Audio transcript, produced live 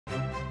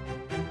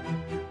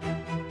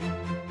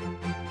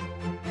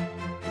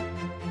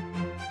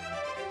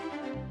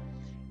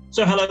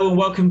So hello and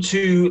welcome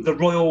to the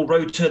Royal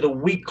Rota, the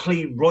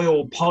weekly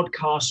royal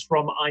podcast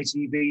from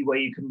ITV, where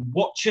you can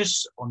watch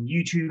us on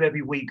YouTube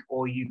every week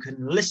or you can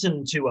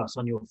listen to us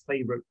on your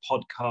favourite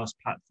podcast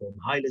platform.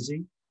 Hi,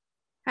 Lizzie.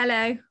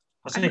 Hello.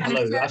 I say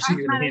hello. I've seen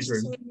you in his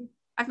room.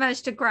 I've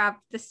managed to grab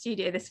the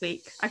studio this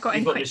week. You've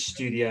got the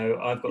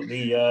studio. I've got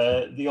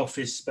the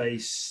office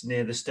space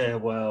near the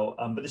stairwell.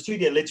 But the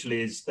studio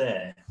literally is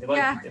there. If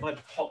I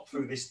pop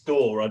through this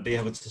door, I'd be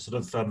able to sort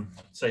of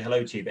say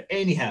hello to you. But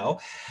anyhow,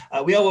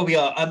 we are where we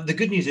are. The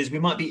good news is we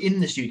might be in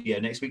the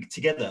studio next week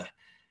together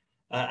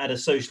at a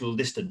social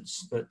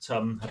distance. But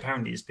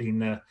apparently it's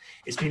been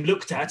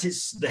looked at.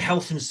 It's the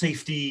health and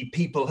safety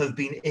people have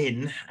been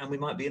in, and we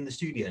might be in the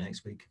studio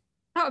next week.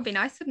 That would be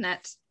nice, wouldn't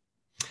it?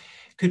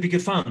 Could be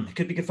good fun.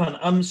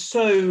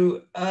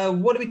 So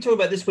what are we talking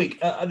about this week?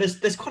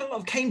 There's quite a lot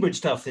of Cambridge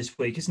stuff this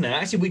week, isn't there?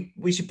 Actually,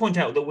 we should point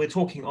out that we're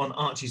talking on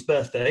Archie's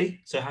birthday.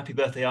 So happy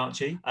birthday,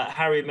 Archie.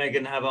 Harry and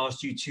Meghan have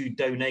asked you to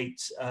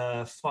donate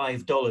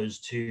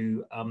 $5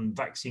 to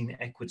vaccine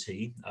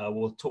equity.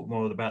 We'll talk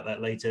more about that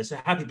later. So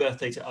happy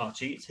birthday to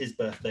Archie. It's his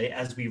birthday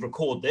as we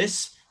record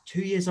this.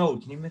 2 years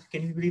old.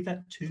 Can you believe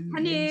that? 2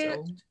 years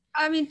old?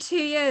 I mean, 2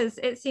 years.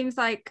 It seems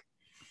like,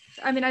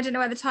 I don't know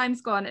where the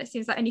time's gone. It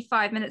seems like only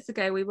 5 minutes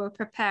ago we were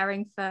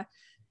preparing for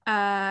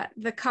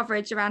the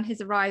coverage around his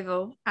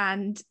arrival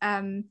and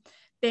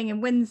being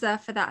in Windsor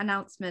for that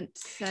announcement.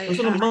 So it was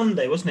on a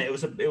Monday, wasn't it?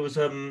 It was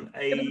a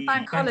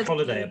bank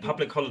holiday, a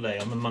public holiday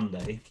on the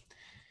Monday,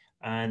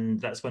 and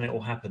that's when it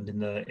all happened in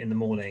the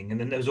morning. And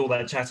then there was all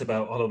that chat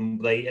about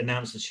they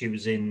announced that she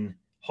was in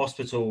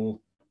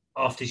hospital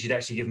after she'd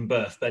actually given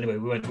birth. But anyway,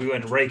 we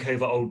went rake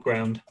over old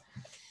ground.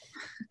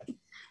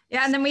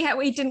 Yeah, and then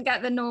we didn't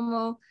get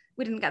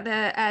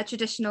the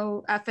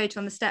traditional photo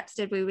on the steps,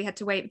 did we? We had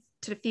to wait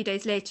till a few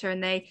days later,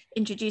 and they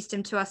introduced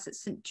him to us at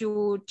St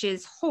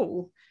George's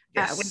Hall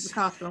at Windsor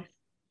Castle.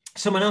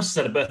 Someone else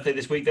had a birthday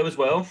this week though as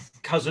well.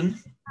 Cousin.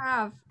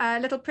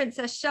 Little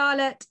Princess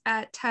Charlotte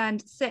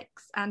turned 6,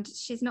 and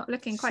she's not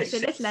looking quite so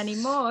little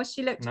anymore.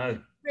 She looked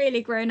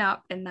really grown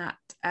up in that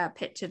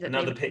picture.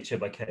 Another picture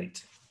by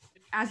Kate.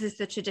 As is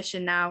the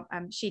tradition now,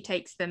 she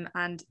takes them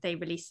and they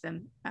release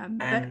them.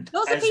 And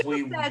lots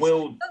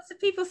of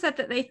people said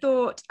that they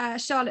thought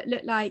Charlotte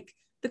looked like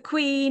the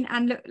Queen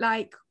and looked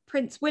like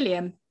Prince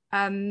William.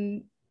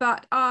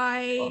 But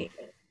I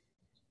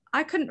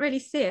couldn't really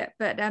see it.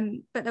 But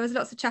there was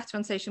lots of chatter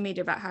on social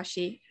media about how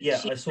she.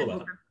 Yeah, I saw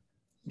that.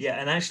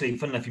 Yeah, and actually,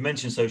 fun enough, you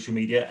mentioned social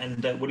media,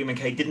 and William and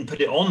Kate didn't put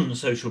it on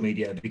social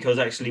media because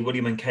actually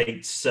William and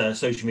Kate's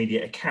social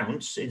media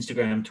accounts,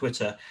 Instagram,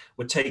 Twitter,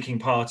 were taking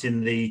part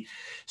in the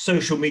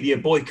social media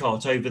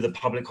boycott over the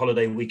public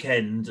holiday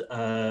weekend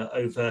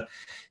over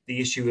the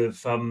issue of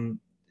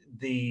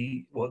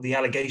the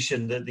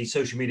allegation that the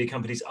social media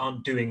companies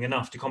aren't doing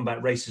enough to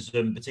combat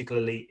racism,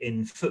 particularly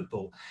in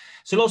football.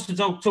 So lots to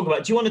talk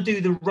about. Do you want to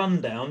do the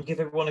rundown, give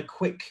everyone a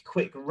quick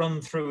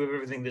run through of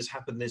everything that's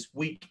happened this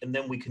week, and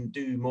then we can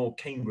do more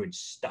Cambridge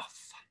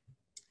stuff?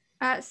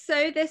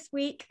 So this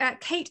week,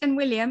 Kate and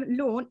William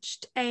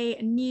launched a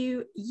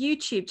new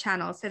YouTube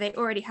channel. So they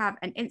already have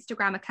an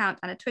Instagram account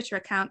and a Twitter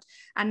account,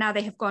 and now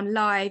they have gone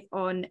live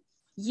on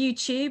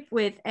YouTube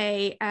with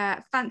a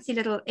fancy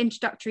little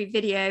introductory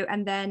video,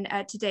 and then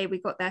today we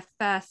got their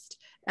first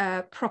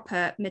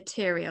proper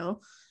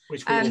material.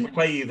 Which we will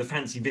play you the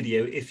fancy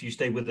video if you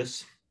stay with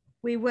us.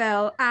 We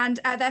will. And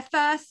their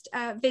first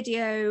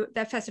video,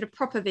 their first sort of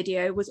proper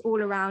video was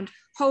all around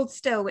Hold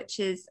Still,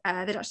 which is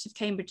the Duchess of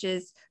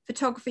Cambridge's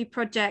photography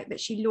project that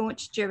she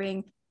launched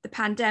during the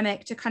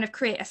pandemic to kind of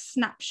create a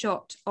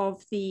snapshot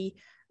of the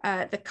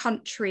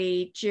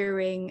country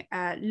during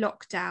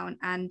lockdown.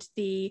 And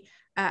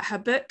her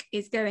book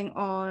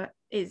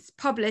is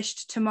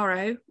published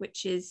tomorrow,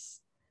 which is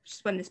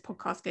when this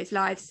podcast goes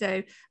live,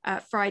 so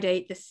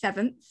Friday the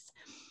 7th.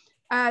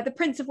 The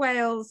Prince of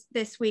Wales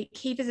this week,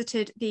 he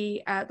visited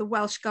the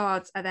Welsh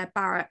Guards at their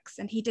barracks,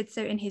 and he did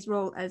so in his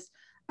role as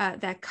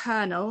their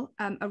colonel,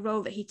 a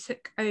role that he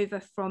took over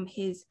from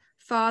his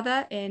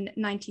father in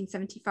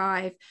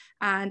 1975,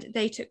 and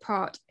they took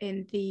part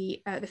in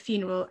the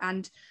funeral,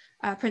 and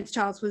Prince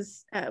Charles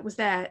was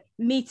there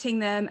meeting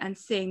them and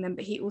seeing them,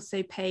 but he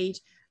also paid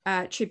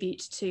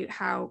tribute to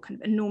how kind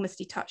of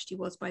enormously touched he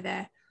was by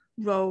their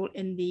role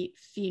in the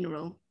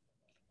funeral.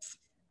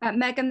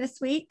 Meghan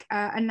this week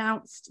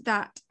announced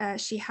that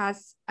she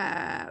has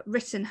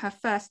written her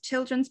first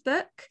children's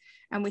book,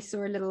 and we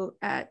saw a little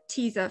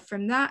teaser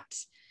from that.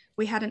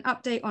 We had an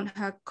update on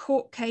her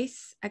court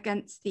case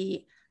against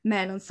the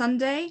Mail on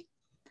Sunday.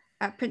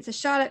 Princess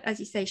Charlotte, as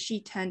you say,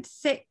 she turned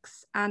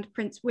 6, and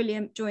Prince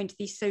William joined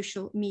the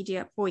social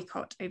media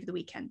boycott over the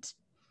weekend.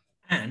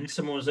 And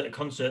someone was at a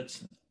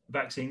concert,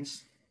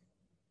 vaccines.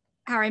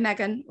 Harry,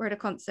 Meghan were at a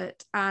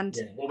concert, and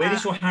we only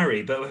saw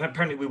Harry, but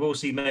apparently we will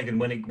see Meghan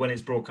when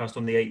it's broadcast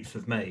on the 8th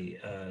of May.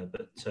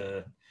 But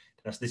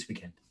that's this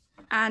weekend.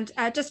 And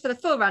just for the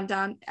full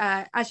rundown,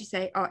 as you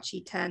say,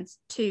 Archie turns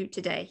 2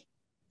 today,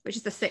 which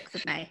is the 6th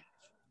of May.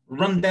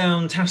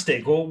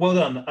 Rundown-tastic. Well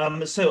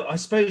done. So I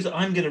suppose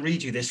I'm going to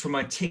read you this from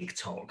my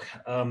TikTok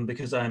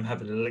because I'm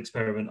having a little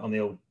experiment on the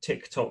old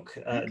TikTok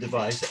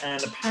device,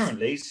 and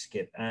apparently,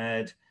 skip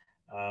ad.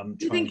 You Try and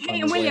think Kate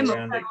find and a way William will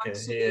around go it. on Go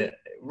to here.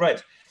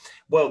 Right.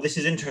 Well, this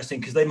is interesting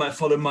because they might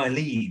follow my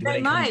lead when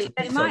it comes to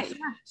TikTok. They might.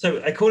 Yeah. So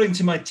according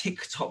to my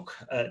TikTok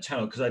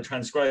channel, because I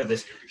transcribe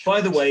this, by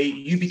the way,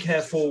 you be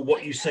careful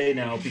what you say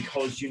now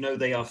because you know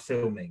they are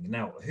filming.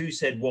 Now, who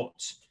said what?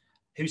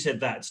 Who said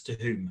that to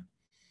whom?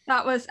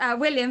 That was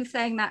William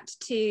saying that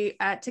to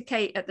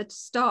Kate at the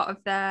start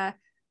of their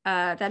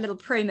little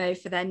promo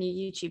for their new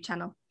YouTube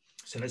channel.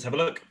 So let's have a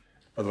look.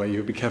 By the way,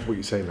 you be careful what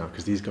you say now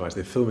because these guys,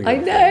 they're filming. I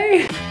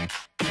know.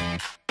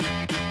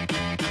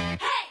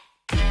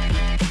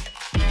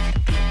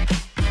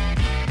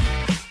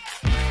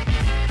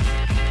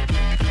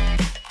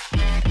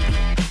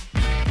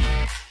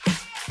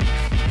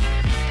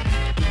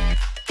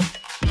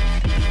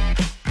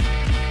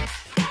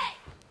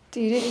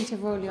 You don't need to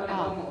roll your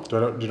arm.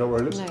 Do you not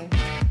roll it? No.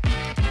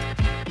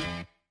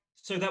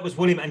 So that was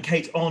William and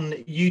Kate on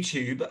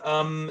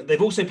YouTube.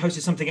 They've also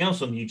posted something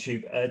else on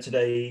YouTube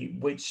today,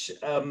 which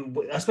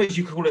I suppose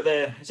you could call it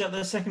is that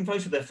their second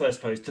post or their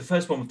first post? The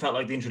first one felt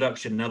like the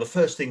introduction. Now, the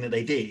first thing that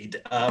they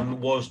did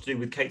was to do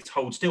with Kate's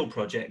Hold Still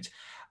project.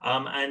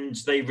 And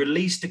they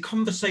released a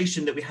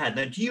conversation that we had.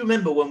 Now, do you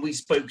remember when we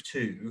spoke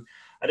to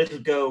a little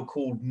girl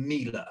called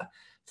Mila,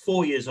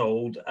 4 years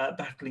old,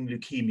 battling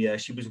leukemia?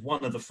 She was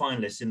one of the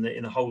finalists in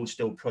the Hold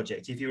Still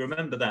project. If you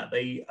remember that,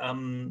 they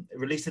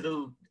released a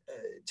little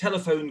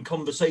telephone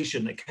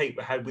conversation that Kate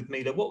had with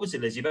Mila. What was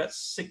it, Lizzie? About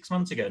 6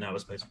 months ago now, I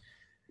suppose.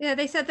 Yeah,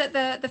 they said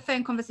that the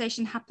phone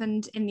conversation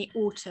happened in the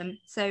autumn,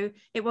 so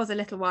it was a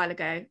little while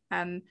ago.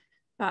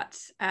 But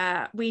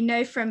we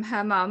know from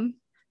her mum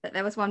that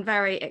there was one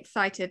very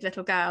excited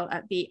little girl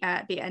at the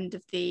end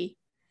of the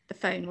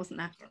phone, wasn't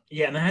there?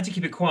 Yeah, and I had to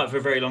keep it quiet for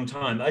a very long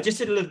time. I just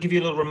did give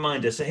you a little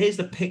reminder. So here's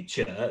the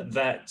picture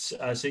that,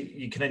 so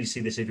you can only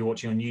see this if you're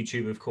watching on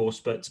YouTube, of course,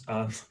 but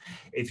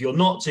if you're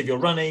not, if you're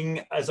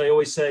running, as I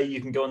always say, you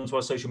can go onto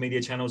our social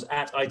media channels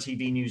at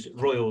ITV News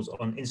Royals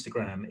on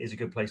Instagram is a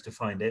good place to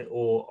find it,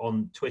 or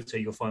on Twitter,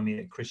 you'll find me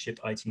at Chris Ship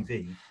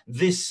ITV.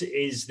 This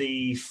is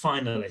the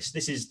finalist.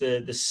 This is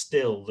the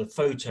still, the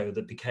photo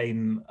that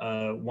became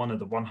one of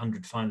the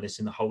 100 finalists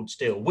in the Hold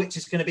Still, which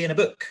is going to be in a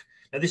book.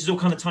 Now, this is all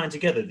kind of tying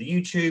together. The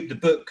YouTube, the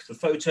book, the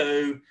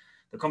photo,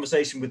 the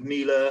conversation with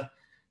Mila.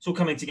 It's all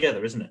coming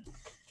together, isn't it?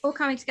 All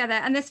coming together.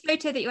 And this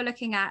photo that you're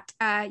looking at,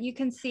 you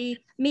can see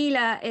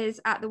Mila is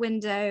at the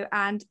window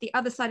and the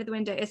other side of the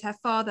window is her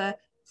father,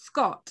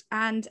 Scott.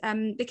 And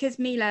because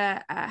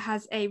Mila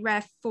has a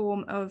rare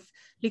form of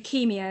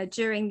leukemia,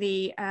 during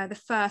the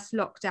first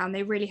lockdown,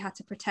 they really had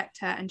to protect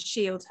her and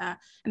shield her.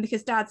 And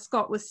because Dad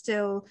Scott was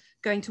still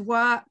going to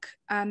work,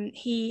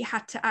 he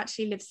had to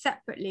actually live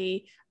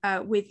separately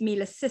with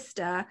Mila's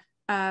sister,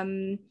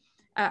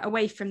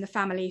 away from the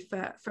family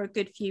for a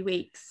good few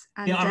weeks.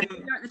 And yeah,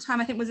 at the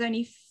time, I think was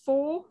only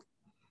 4.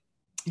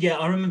 Yeah,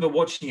 I remember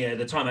watching it at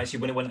the time, actually,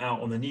 when it went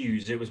out on the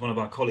news. It was one of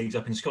our colleagues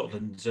up in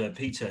Scotland,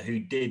 Peter, who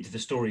did the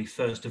story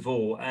first of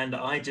all. And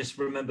I just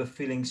remember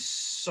feeling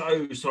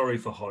so sorry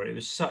for her. It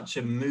was such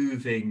a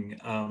moving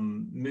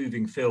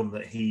film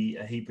that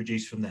he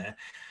produced from there.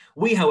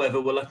 We,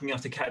 however, were lucky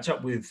enough to catch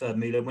up with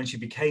Mila when she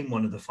became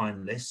one of the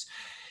finalists.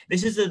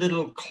 This is a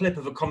little clip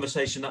of a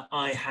conversation that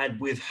I had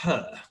with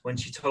her when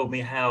she told me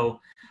how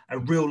a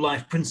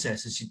real-life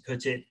princess, as she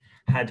put it,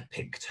 had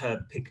picked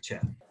her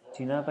picture.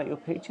 Do you know about your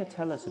picture?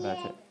 Tell us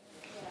about it.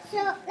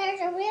 So there's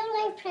a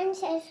real-life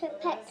princess who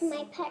picked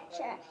my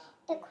picture.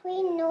 The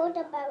Queen knows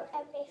about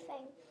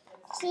everything.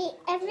 See,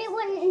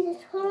 everyone in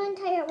this whole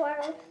entire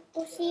world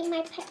will see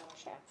my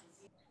picture.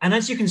 And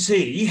as you can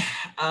see,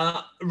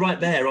 right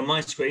there on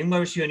my screen,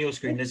 where is she on your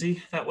screen,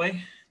 Lizzie? That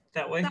way?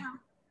 That way?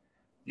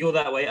 You're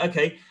that way.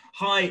 Okay.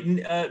 Hi,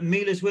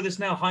 Mila's with us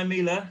now. Hi,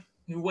 Mila.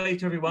 You wave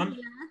to everyone.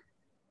 Yeah.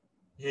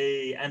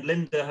 Hey, and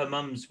Linda, her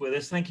mum's with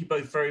us. Thank you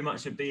both very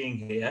much for being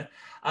here.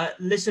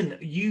 Listen,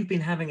 you've been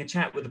having a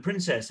chat with the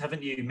princess,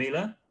 haven't you,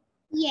 Mila?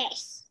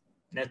 Yes.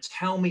 Now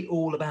tell me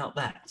all about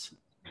that.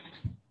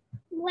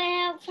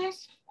 Well,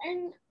 first,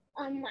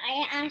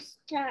 I asked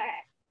her,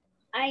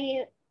 are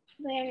you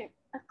wearing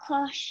a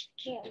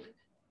costume?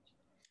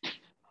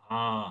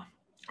 Ah.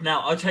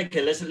 Now, I'll take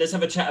it. Let's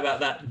have a chat about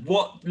that.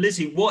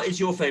 Lizzie, what is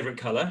your favourite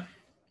colour?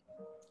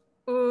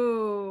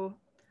 Oh,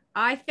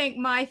 I think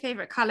my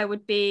favourite colour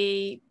would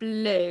be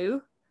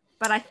blue,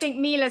 but I think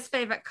Mila's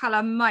favourite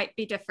colour might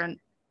be different.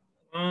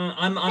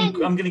 I'm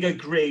going to go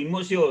green.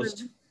 What's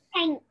yours?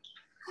 Pink.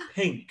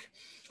 Pink.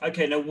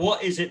 Okay, now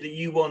what is it that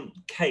you want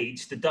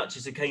Kate, the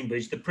Duchess of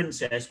Cambridge, the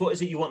princess, what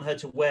is it you want her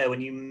to wear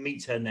when you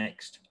meet her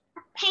next?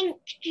 A pink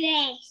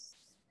dress.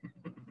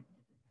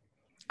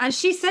 And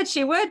she said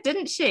she would,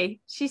 didn't she?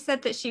 She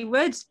said that she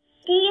would.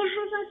 Do you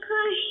have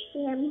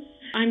a costume?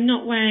 I'm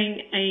not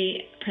wearing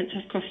a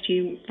princess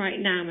costume right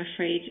now, I'm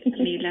afraid,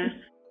 Mila.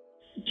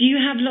 Do you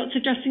have lots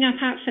of dressing up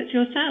outfits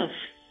yourself?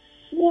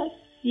 Yes.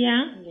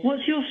 Yeah?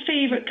 What's your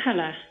favourite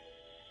colour?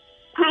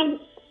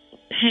 Pink.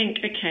 Pink,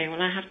 okay,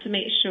 well I have to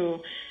make sure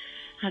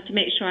had to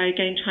make sure I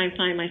go and try and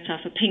find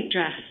myself a pink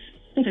dress,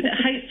 so that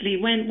hopefully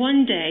when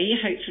one day,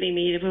 hopefully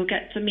Mila will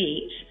get to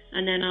meet,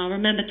 and then I'll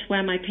remember to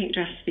wear my pink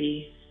dress for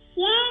you.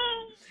 Yay!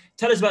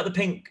 Tell us about the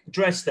pink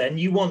dress then.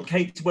 You want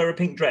Kate to wear a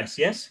pink dress,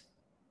 yes?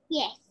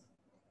 Yes.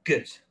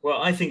 Good.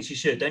 Well, I think she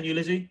should, don't you,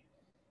 Lizzie?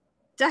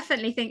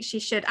 Definitely think she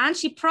should, and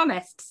she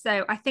promised,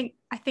 so I think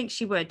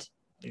she would.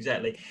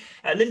 Exactly.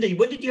 Linda,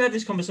 when did you have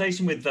this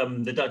conversation with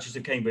the Duchess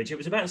of Cambridge? It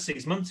was about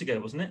 6 months ago,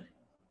 wasn't it?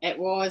 It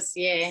was,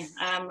 yeah.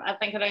 I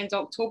think around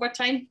October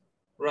time.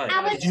 Right.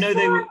 I was Did you know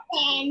they were?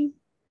 then.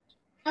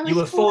 You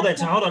were 4 then.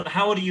 So hold on.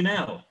 How old are you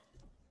now?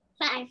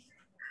 5.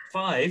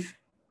 5.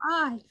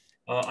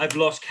 I've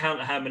lost count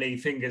of how many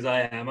fingers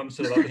I am. I'm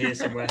sort of up here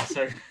somewhere.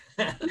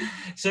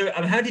 So,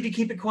 how did you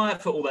keep it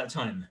quiet for all that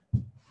time?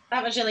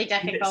 That was really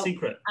difficult.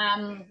 Secret.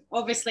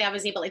 Obviously, I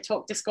was able to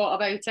talk to Scott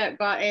about it,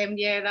 but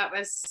yeah, that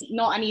was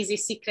not an easy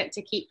secret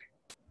to keep.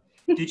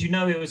 Did you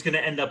know it was going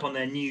to end up on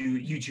their new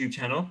YouTube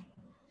channel?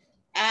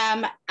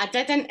 I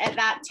didn't at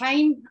that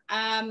time.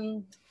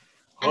 Hold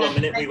on a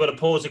minute. We've got to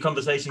pause the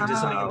conversation to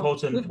something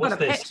important. What's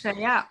this? Picture,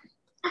 yeah.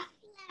 A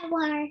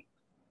flower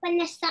when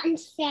the sun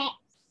sets.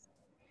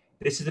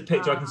 This is the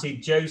picture. I can see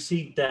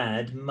Josie,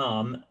 Dad,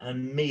 Mum,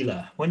 and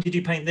Mila. When did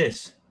you paint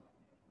this?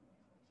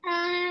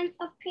 I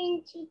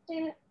painted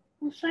it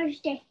on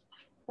Thursday.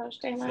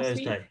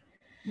 Thursday.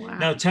 Wow.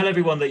 Now tell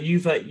everyone that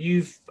you've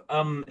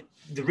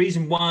the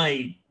reason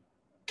why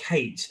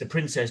Kate, the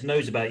princess,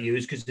 knows about you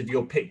is because of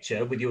your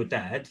picture with your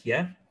dad,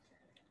 yeah?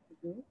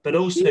 But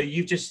also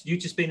you've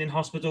just been in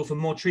hospital for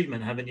more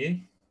treatment, haven't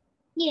you?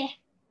 Yeah.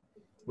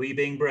 Were you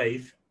being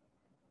brave?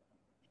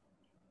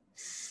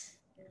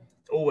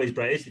 Always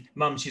brave.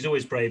 Mum, she's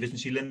always brave, isn't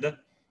she, Linda?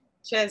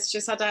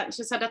 She's had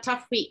a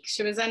tough week.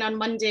 She was in on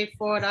Monday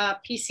for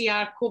a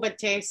PCR COVID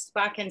test,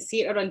 back in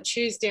theatre on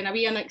Tuesday, and a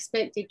wee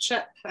unexpected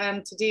trip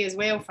today as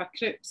well for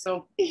croup.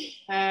 So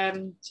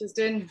she's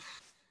doing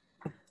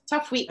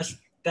tough week.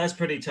 That's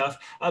pretty tough.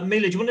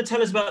 Mila, do you want to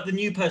tell us about the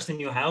new person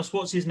in your house?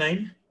 What's his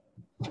name?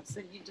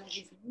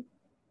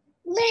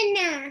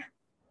 Luna.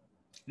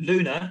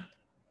 Luna?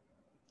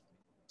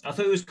 I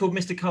thought it was called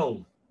Mr.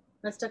 Cole.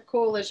 Mr.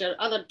 Cole is your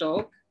other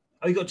dog.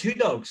 Oh, you got 2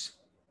 dogs?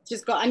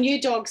 She's got a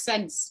new dog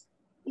since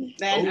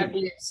the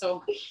interview.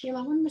 So,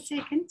 Sheila, 1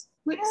 second.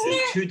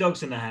 There's 2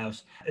 dogs in the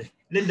house.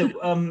 Linda,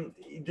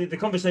 the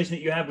conversation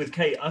that you had with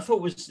Kate, I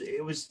thought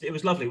it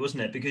was lovely,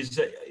 wasn't it? Because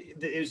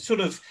it sort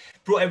of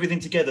brought everything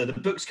together. The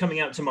book's coming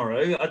out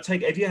tomorrow.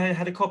 Have you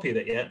had a copy of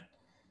it yet?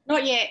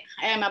 Not yet.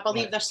 I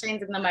believe they're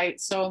sending them out.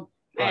 So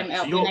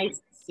it'll be nice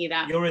to see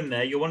that. You're in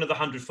there. You're one of the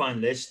 100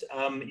 finalists.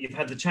 You've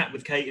had the chat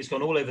with Kate. It's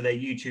gone all over their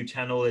YouTube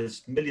channel.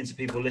 There's millions of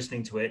people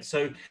listening to it.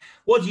 So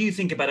what do you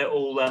think about it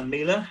all,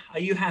 Mila? Are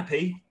you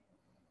happy?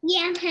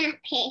 Yeah, I'm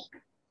happy.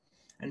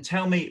 And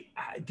tell me,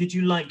 did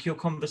you like your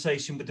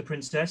conversation with the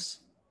princess?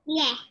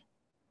 Yeah.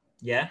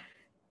 Yeah?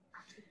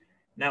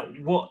 Now,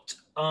 what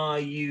are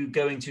you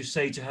going to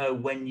say to her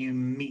when you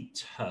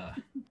meet her?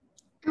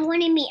 I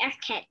want to meet our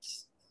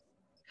kids.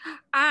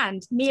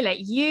 And Mila,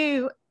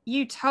 you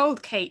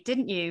told Kate,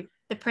 didn't you,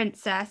 the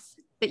princess,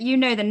 that you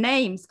know the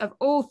names of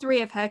all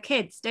 3 of her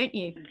kids, don't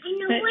you? I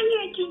know one of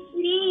her kids'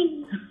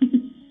 names.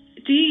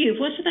 Do you?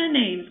 What are their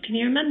names? Can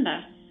you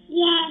remember?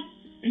 Yeah.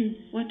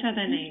 What are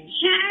their names?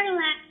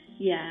 Charlotte.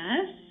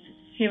 Yes.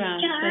 Who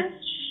else? George.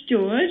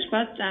 George,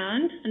 well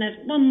done. And there's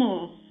one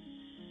more.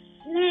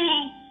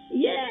 Louis.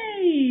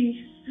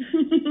 Yay!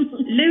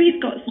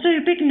 Louis's got so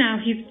big now,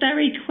 he's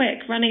very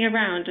quick running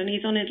around, and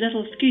he's on his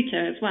little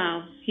scooter as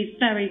well. He's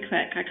very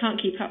quick. I can't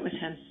keep up with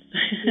him.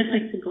 You'd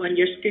like to go on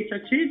your scooter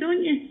too,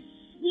 don't you?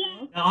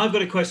 Yeah. Now, I've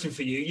got a question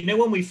for you. You know,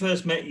 when we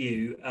first met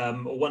you,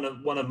 or one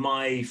of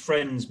my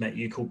friends met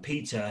you called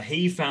Peter,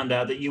 he found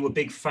out that you were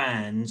big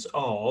fans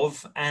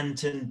of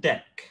Ant and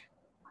Dec.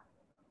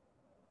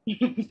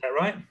 Is that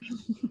right?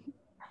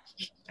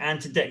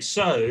 Ant and Dec.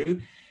 So,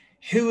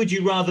 who would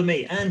you rather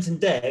meet, Ant and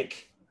Dec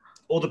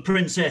or the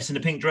princess in the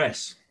pink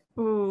dress?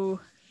 Ooh.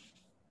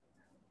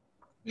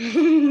 That's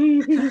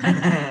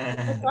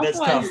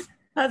tough.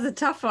 That's a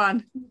tough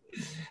one.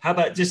 How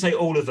about just say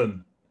all of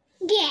them?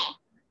 Yeah.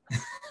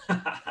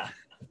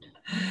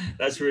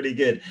 That's really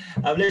good.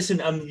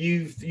 Listen,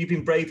 you've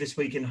been brave this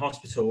week in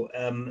hospital.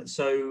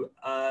 So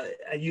are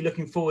you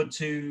looking forward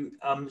to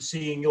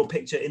seeing your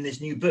picture in this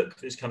new book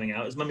that's coming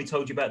out? Has Mummy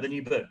told you about the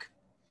new book?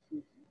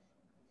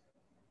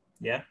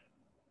 Yeah?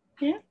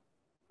 Yeah.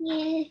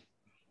 Yeah.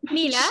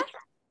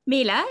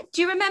 Mila,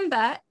 do you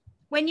remember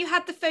when you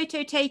had the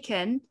photo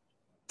taken?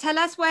 Tell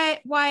us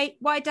why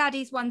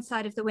Daddy's one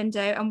side of the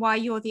window and why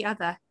you're the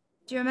other.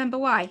 Do you remember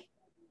why? Do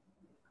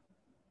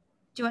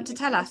you want to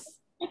tell us?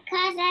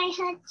 Because I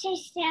had to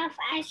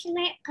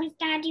self-isolate because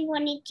Daddy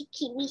wanted to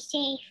keep me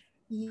safe.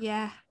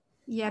 Yeah.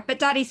 But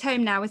Daddy's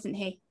home now, isn't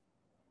he?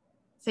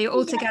 So you're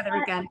all together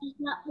again. He's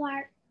at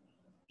work.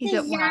 He's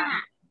at work.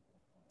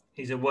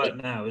 He's at work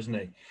now, isn't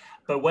he?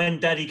 But when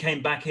Daddy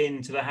came back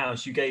into the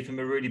house, you gave him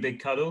a really big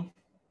cuddle.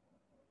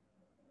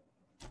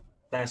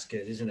 That's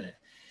good, isn't it?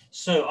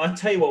 So I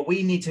tell you what,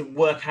 we need to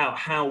work out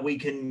how we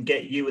can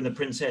get you and the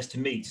princess to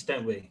meet,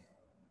 don't we?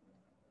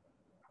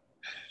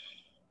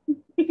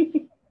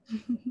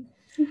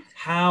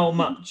 How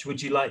much would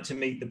you like to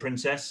meet the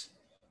princess?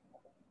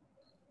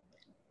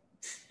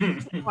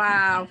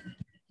 Wow.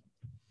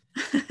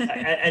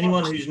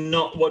 Anyone who's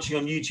not watching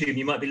on YouTube,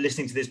 you might be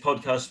listening to this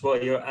podcast while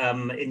you're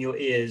in your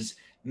ears.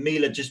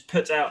 Mila just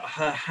put out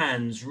her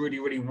hands really,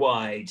 really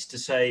wide to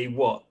say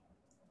what?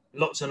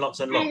 Lots and lots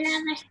and lots. I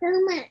love her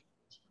so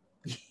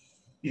much.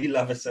 You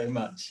love her so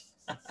much.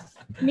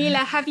 Mila,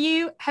 have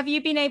you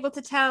been able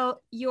to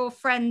tell your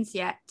friends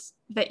yet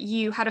that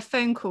you had a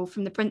phone call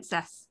from the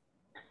princess?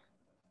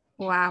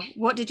 Wow.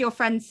 What did your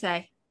friends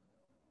say?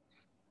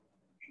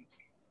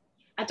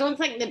 I don't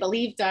think they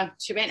believed her.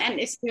 She went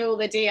into school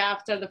the day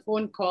after the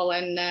phone call,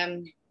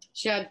 and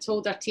she had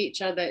told her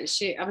teacher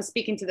that I was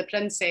speaking to the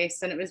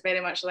princess, and it was very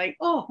much like,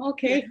 oh,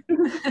 okay.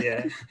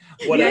 Yeah,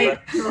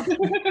 whatever.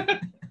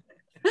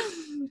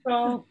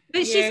 So,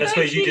 But she I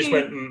suppose you just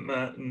went.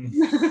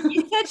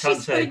 You said she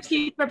spoke to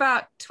you for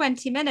about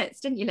 20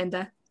 minutes, didn't you,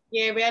 Linda?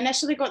 Yeah, we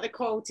initially got the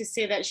call to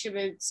say that she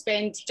would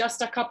spend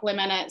just a couple of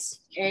minutes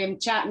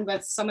chatting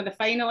with some of the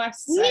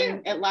finalists,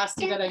 and it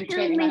lasted around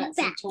 20 minutes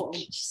in total.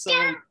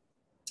 So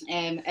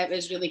it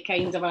was really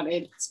kind of her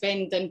to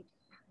spend,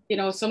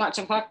 so much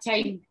of her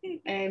time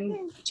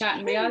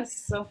chatting with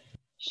us. So.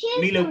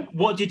 Mila,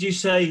 what did you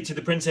say to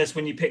the princess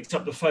when you picked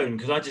up the phone?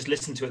 Because I just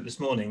listened to it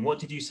this morning. What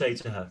did you say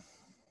to her?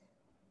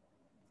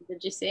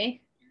 Did you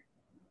say?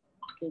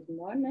 Good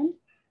morning.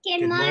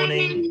 Good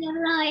morning,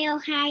 Your Royal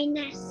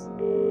Highness.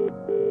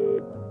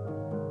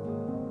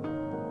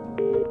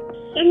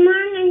 Good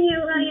morning,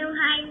 Your Royal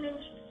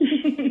Highness.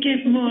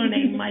 Good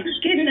morning. My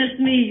goodness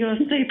me, you're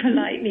so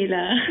polite,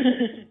 Mila.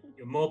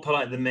 You're more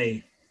polite than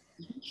me.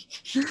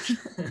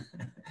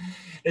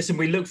 Listen,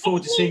 we look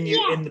forward to seeing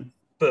you in the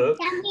book.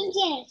 That means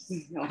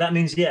yes. That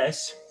means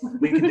yes.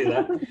 We can do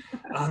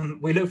that.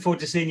 We look forward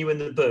to seeing you in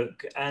the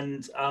book,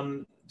 and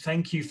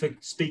thank you for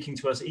speaking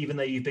to us, even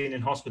though you've been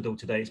in hospital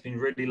today. It's been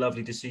really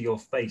lovely to see your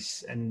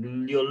face,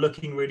 and you're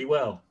looking really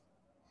well.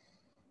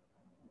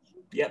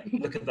 Yep,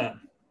 look at that.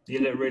 You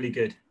look really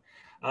good.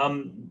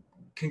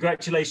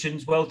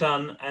 Congratulations, well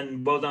done,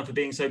 and well done for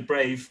being so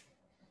brave.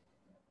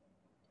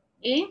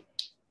 Eh?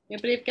 You're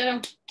a brave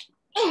girl.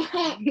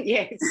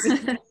 Yes.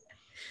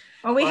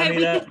 Well, we Bye, hope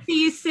Mila. we can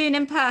see you soon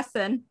in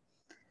person.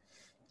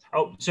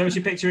 Oh, show us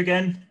your picture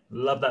again.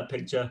 Love that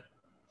picture.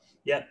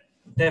 Yep,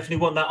 definitely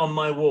want that on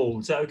my wall.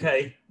 Is that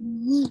okay?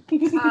 Oh,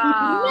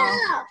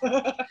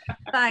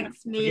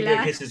 thanks, I'll give you a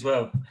Mila. kiss as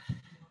well.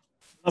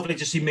 Lovely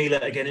to see Mila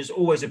again. It's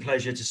always a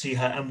pleasure to see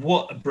her, and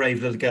what a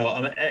brave little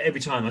girl.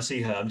 Every time I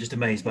see her, I'm just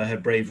amazed by her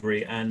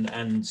bravery and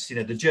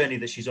the journey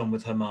that she's on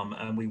with her mum,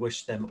 and we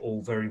wish them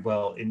all very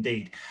well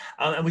indeed.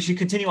 And we should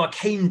continue our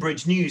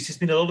Cambridge news. There's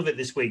been a lot of it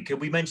this week.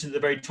 We mentioned at the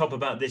very top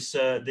about this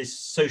this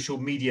social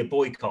media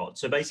boycott.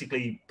 So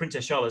basically,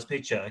 Princess Charlotte's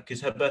picture,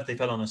 because her birthday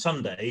fell on a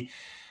Sunday,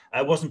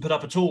 wasn't put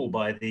up at all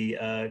by the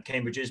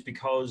Cambridges,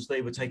 because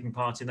they were taking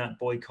part in that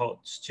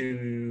boycott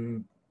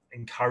to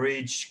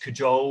encourage,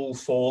 cajole,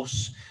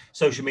 force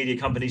social media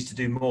companies to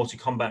do more to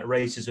combat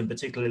racism,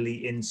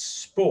 particularly in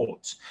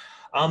sport.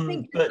 I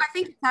think it's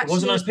actually, it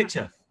was a nice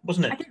picture,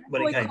 wasn't it,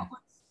 when it came?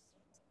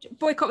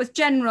 Boycott was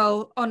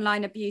general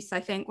online abuse, I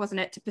think, wasn't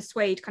it, to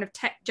persuade kind of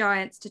tech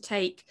giants to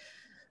take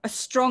a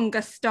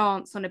stronger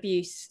stance on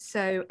abuse.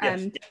 So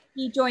Yes.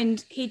 he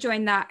joined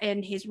that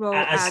in his role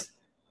as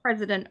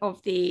president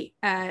of the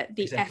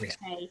Exactly.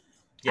 FA.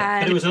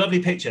 Yeah, but it was a lovely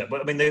picture. But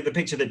I mean, the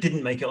picture that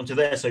didn't make it onto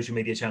their social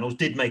media channels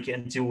did make it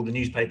into all the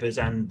newspapers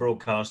and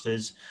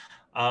broadcasters.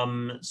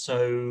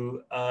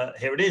 So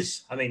here it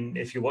is. I mean,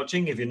 if you're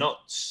watching, if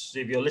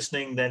you're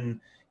listening,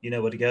 then you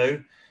know where to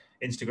go.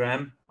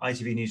 Instagram,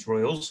 ITV News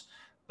Royals.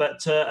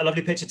 But a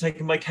lovely picture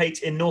taken by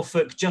Kate in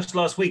Norfolk just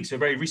last week. So a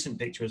very recent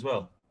picture as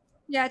well.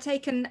 Yeah,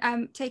 taken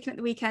at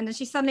the weekend, and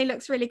she suddenly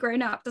looks really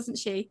grown up, doesn't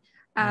she?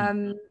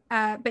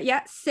 But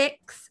yeah,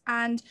 6,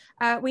 and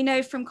we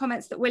know from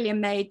comments that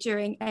William made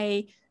during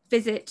a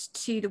visit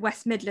to the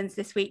West Midlands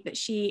this week that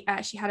she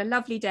had a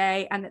lovely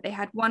day, and that they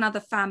had one other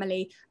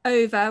family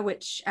over,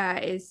 which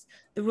is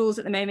the rules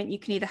at the moment. You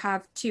can either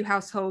have 2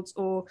 households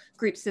or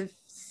groups of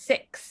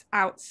 6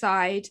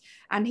 outside,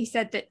 and he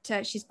said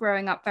that she's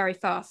growing up very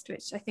fast,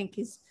 which I think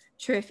is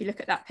true. If you look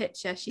at that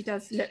picture, she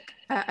does look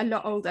a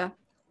lot older.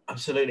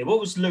 Absolutely.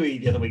 What was Louis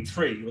the other week?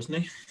 3,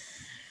 wasn't he?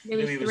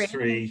 Louis was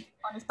 3.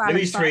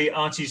 Louis 3,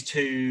 Archie's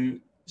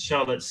 2,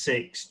 Charlotte's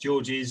 6,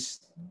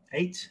 George's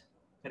 8,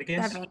 I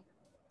guess?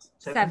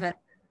 7.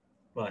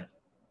 Right.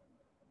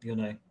 You'll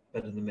know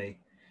better than me.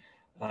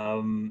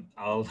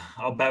 I'll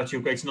bow to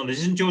your great knowledge.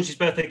 Isn't George's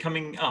birthday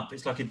coming up?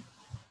 It's like a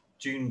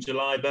June,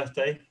 July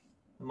birthday.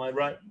 Am I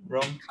right?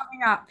 Wrong?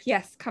 Coming up.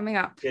 Yes, coming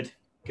up. Good.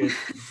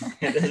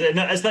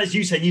 That's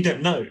you saying you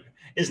don't know,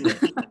 isn't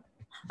it?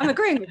 I'm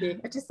agreeing with you.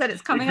 I just said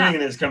it's coming agreeing up.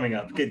 That it's coming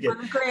up. Good.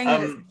 I'm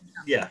agreeing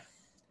yeah.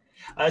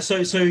 So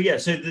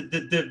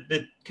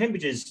the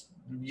Cambridge's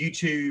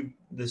YouTube,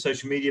 the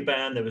social media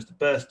ban, there was the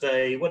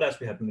birthday. What else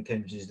we had from the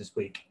Cambridges this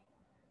week?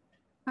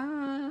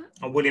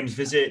 William's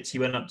visit. He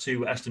went up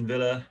to Aston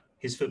Villa,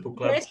 his football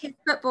club. His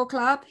football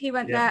club. He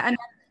went there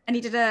and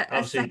he did a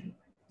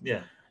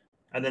yeah.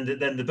 And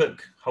then the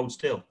book, Hold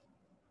Still.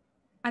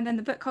 and then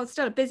the book holds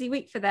still. A busy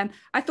week for them.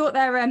 I thought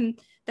their new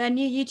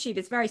YouTube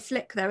is very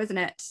slick though, isn't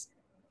it?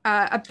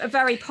 A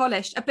very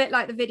polished, a bit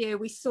like the video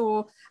we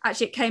saw.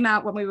 Actually, it came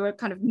out when we were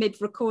kind of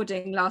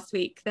mid-recording last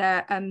week.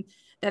 Their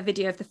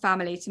video of the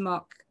family to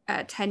mark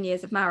 10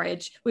 years of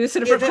marriage. We were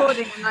sort of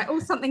recording and like, oh,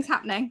 something's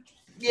happening.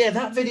 Yeah,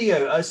 that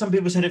video. Some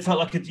people said it felt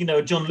like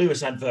a John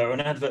Lewis advert or an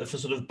advert for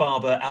sort of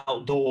Barber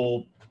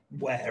outdoor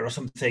wear or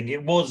something.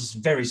 It was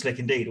very slick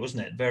indeed,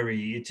 wasn't it?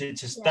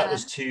 That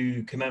was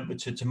to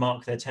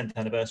mark their 10th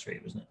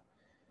anniversary, wasn't it?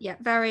 Yeah,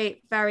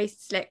 very, very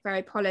slick,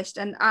 very polished.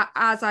 And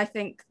as I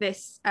think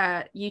this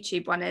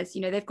YouTube one is,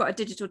 they've got a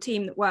digital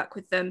team that work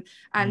with them.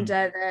 And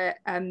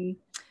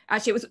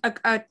actually it was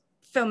a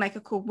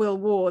filmmaker called Will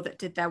War that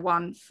did their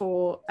one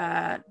for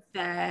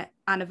their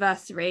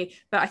anniversary.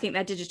 But I think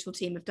their digital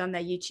team have done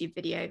their YouTube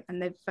video.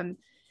 And they've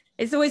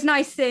it's always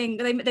nice seeing,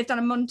 they've done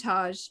a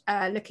montage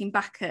looking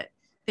back at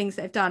things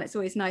that they've done. It's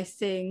always nice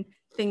seeing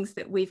things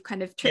that we've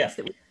kind of, trips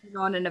that we've been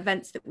on and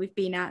events that we've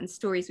been at and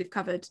stories we've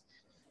covered.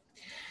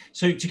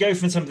 So to go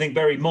from something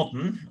very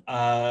modern,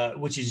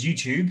 which is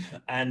YouTube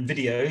and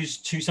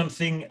videos, to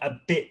something a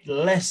bit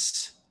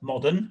less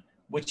modern,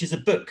 which is a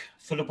book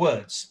full of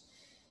words.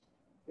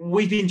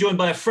 We've been joined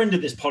by a friend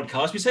of this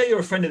podcast. We say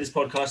you're a friend of this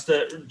podcast,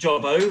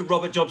 Jobbo,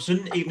 Robert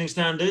Jobson, Evening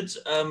Standard,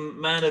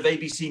 man of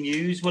ABC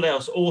News. What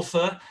else?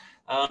 Author.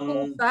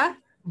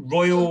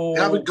 Royal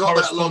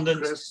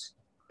correspondent.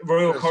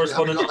 Royal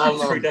correspondent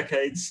for 3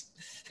 decades.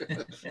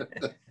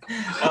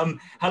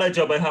 Hello,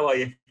 Jobbo. How are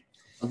you?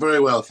 I'm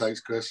very well, thanks,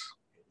 Chris.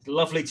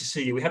 Lovely to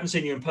see you. We haven't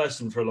seen you in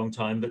person for a long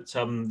time, but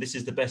this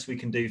is the best we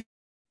can do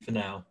for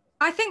now.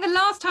 I think the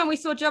last time we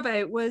saw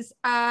Jobbo was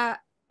at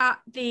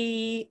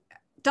the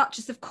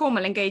Duchess of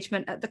Cambridge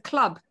engagement at the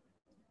club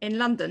in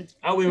London.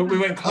 Oh, we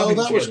went clubbing.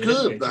 Oh, that was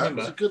good. That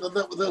was good. And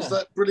there was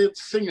that brilliant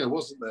singer,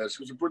 wasn't there?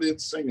 She was a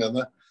brilliant singer.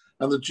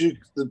 And the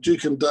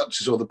Duke and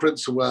Duchess, or the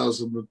Prince of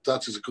Wales and the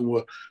Duchess of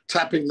Cambridge, were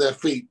tapping their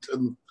feet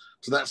and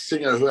to that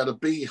singer who had a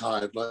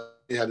beehive like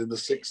he had in the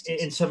 60s.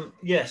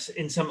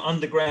 In some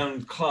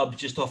underground club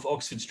just off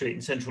Oxford Street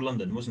in central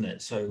London, wasn't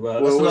it? So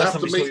we'll have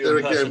to meet there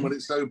again when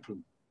it's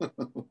open.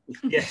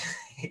 Yeah,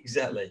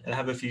 exactly, and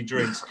have a few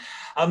drinks.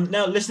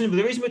 Now, listen,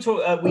 the reason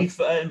we've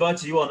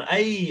invited you on,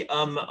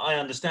 I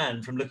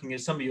understand from looking at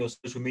some of your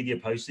social media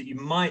posts that you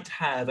might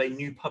have a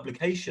new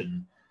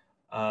publication.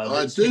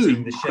 I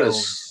do,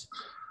 Chris.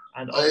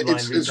 And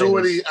it's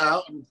already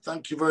out, and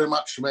thank you very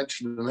much for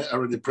mentioning it. I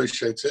really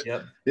appreciate it.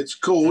 Yep. It's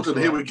called, and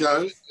here we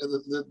go,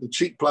 the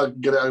cheap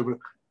plug, get it over.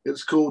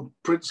 It's called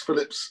Prince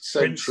Philip's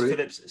Century.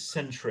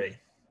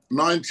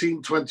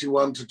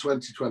 1921 to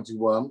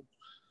 2021,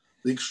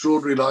 The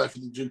Extraordinary Life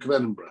of the Duke of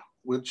Edinburgh,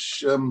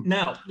 which...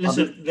 now,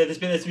 listen, there's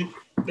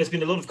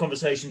been a lot of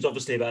conversations,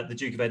 obviously, about the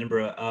Duke of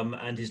Edinburgh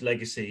and his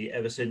legacy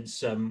ever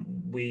since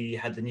we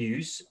had the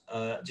news.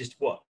 Just,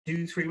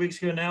 2-3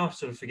 weeks ago now? I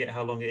sort of forget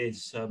how long it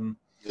is.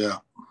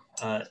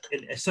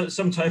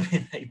 Sometime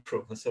in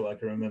April, that's all I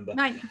can remember.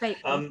 9th of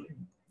April.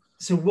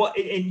 So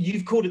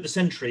you've called it the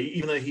century,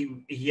 even though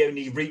he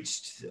only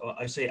reached,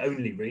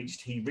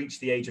 he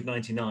reached the age of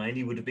 99.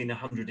 He would have been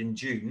 100 in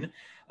June.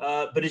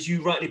 But as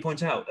you rightly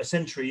point out, a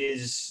century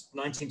is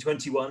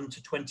 1921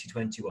 to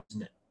 2021,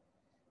 isn't it?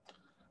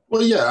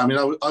 Well, yeah, I mean,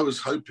 I was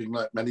hoping,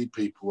 like many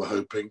people were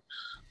hoping,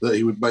 that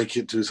he would make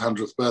it to his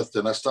 100th birthday.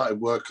 And I started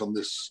work on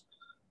this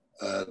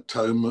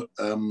tome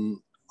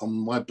on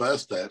my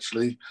birthday,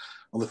 actually,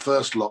 on the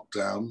first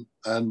lockdown,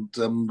 and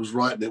was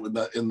writing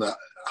it in that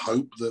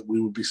hope that we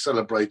would be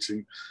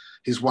celebrating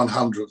his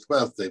 100th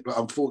birthday. But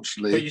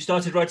unfortunately... But you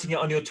started writing it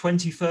on your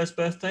 21st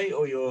birthday,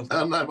 or your...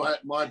 No,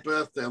 my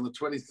birthday on the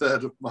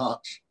 23rd of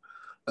March.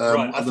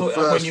 Right, I thought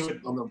when you were...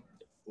 On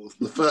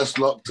the first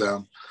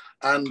lockdown.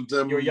 And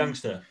you're a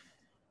youngster.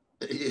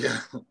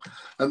 Yeah.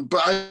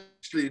 But I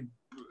actually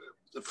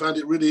found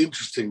it really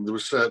interesting, the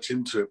research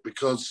into it,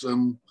 because...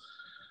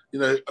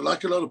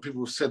 like a lot of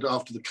people have said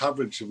after the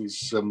coverage of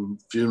his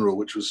funeral,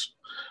 which was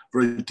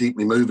very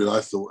deeply moving, I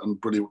thought, and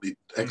brilliantly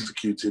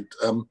executed,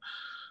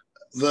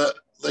 that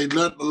they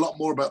learned a lot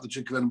more about the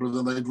Duke of Edinburgh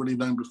than they'd really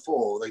known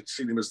before. They'd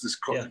seen him as this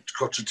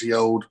crotchety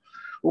old,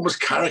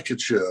 almost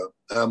caricature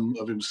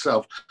of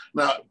himself.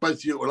 Now,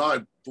 both you and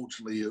I,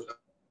 fortunately,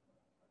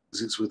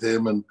 visits with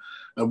him and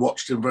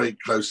watched him very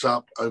close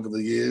up over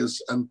the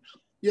years. And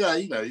yeah,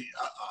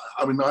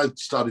 I mean, I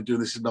started doing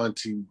this in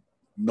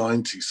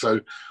 1990,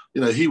 so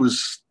he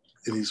was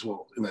in his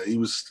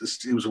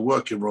he was a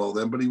working role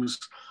then, but he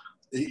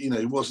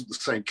wasn't the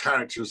same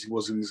character as he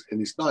was in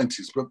his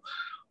 90s. But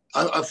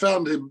I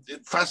found him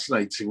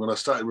fascinating when I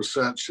started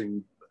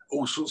researching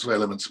all sorts of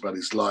elements about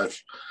his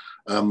life,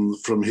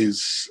 from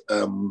his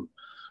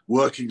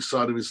working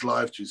side of his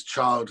life to his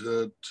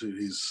childhood to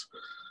his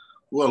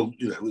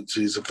to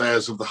his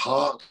affairs of the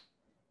heart,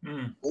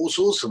 all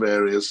sorts of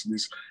areas, and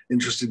he's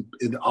interested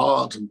in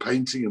art and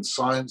painting and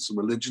science and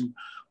religion.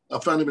 I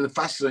found him a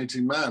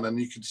fascinating man,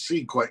 and you could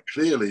see quite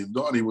clearly,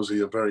 not only was he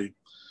a very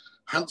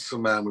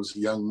handsome man as a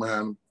young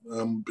man,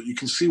 but you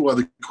can see why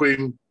the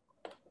Queen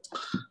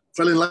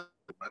fell in love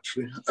with him,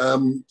 actually,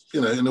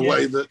 in a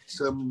way that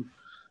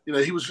you know,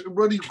 he was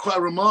really quite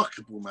a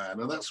remarkable man,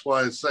 and that's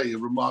why I say a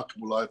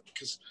remarkable life,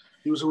 because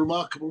he was a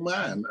remarkable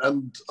man,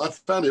 and I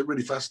found it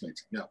really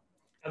fascinating. Yeah.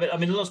 I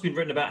mean, a lot's been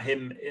written about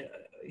him,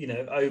 you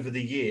know, over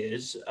the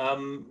years.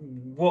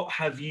 What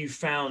have you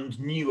found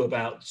new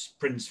about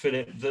Prince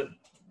Philip that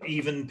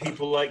even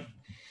people like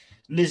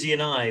Lizzie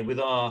and I, with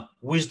our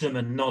wisdom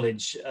and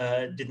knowledge,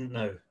 didn't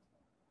know?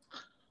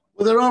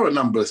 Well, there are a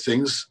number of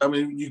things. I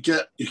mean, you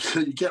get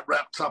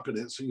wrapped up in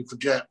it, so you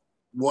forget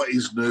what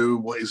is new,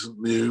 what isn't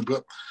new.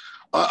 But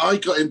I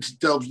got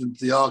delved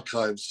into the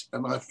archives,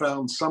 and I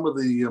found some of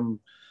the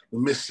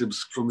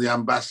missives from the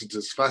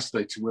ambassadors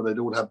fascinating, where they'd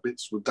all have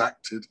bits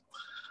redacted.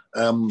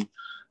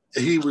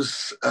 There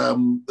was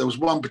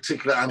one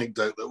particular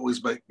anecdote that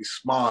always made me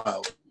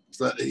smile,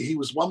 that he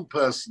was one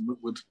person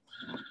that would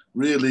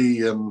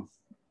really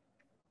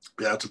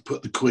be able to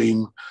put the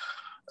Queen,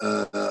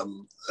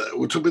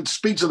 would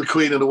speak to the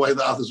Queen in a way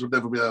that others would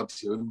never be able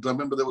to. And I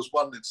remember there was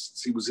one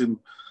instance he was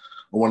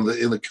on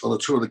a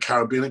tour of the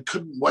Caribbean and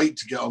couldn't wait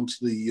to get onto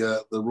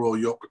the Royal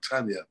Yacht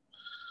Britannia.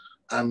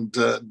 And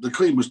the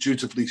Queen was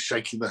dutifully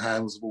shaking the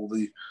hands of all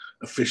the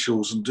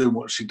officials and doing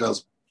what she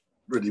does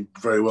really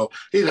very well.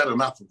 He'd had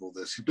enough of all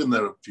this. He'd been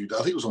there a few days.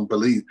 I think it was on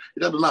Belize.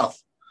 He'd had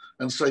enough.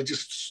 And so he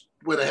just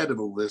went ahead of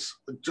all this,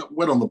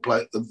 went on the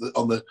plane,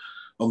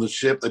 on the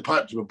ship. They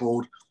piped him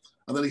aboard.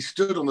 And then he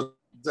stood on the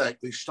deck.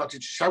 He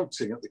started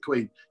shouting at the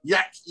Queen,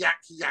 yak, yak,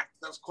 yak.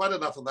 That's quite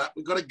enough of that.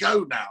 We've got to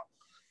go now.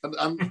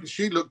 And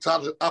she looked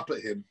up at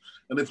him.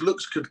 And if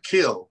looks could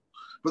kill,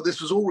 but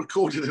this was all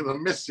recorded in a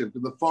missive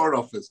in the Foreign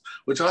Office,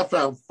 which I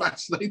found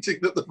fascinating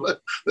that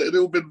it had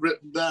all been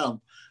written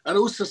down. And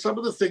also some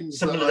of the things...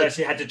 Someone that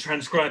actually had to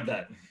transcribe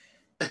that.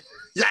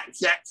 Yak,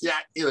 yak,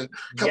 yak, you know,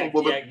 yak,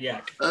 yak,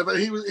 yak. But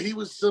he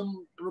was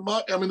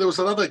remarkable. I mean, there was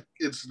another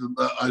incident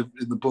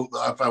in the book that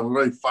I found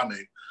very funny.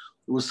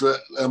 It was that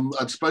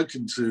I'd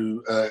spoken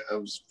to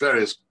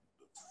various,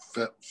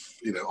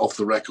 you know, off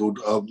the record,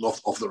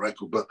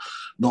 but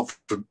not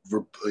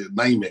for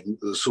naming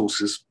the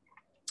sources.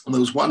 And there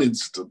was one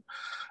incident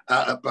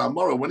at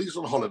Balmoral when he was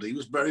on holiday. He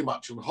was very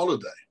much on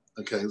holiday.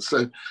 Okay,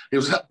 so he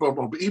was at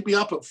Balmoral, but he'd be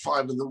up at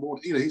 5 in the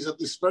morning. You know, he's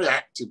this very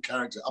active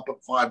character, up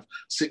at 5,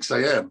 6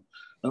 a.m.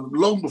 And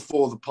long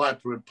before the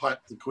piper had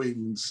piped the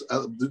Queen's,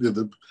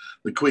 the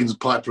Queen's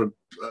piper had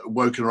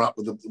woken her up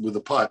with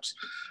the pipes.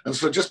 And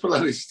so just below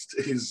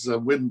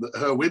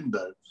her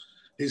window,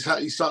 he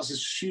starts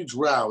this huge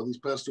row with his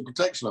personal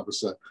protection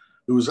officer,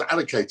 who was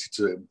allocated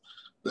to him.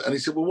 And he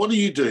said, well, what are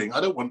you doing? I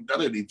don't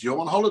need you,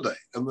 I'm on holiday.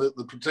 And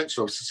the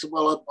protection officer said,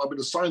 well, I've been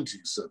assigned to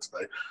you, sir,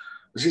 today.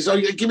 And she said,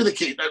 oh, give me the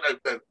key.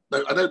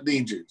 No, I don't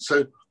need you.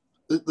 So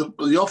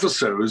the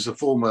officer, who's a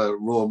former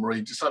Royal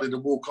Marine, decided to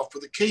walk off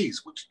with the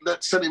keys, which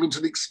sent him into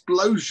an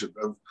explosion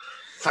of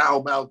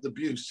foul-mouthed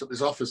abuse at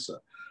this officer.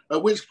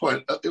 At which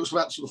point, it was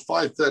about sort of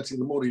 5:30 in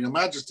the morning, Her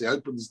Majesty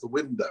opens the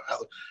window,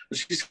 and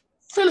she said,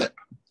 Philip,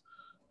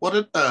 what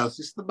on earth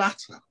is the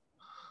matter?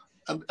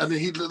 And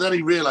then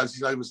he realised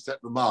he'd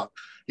overstepped the mark.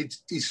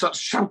 He starts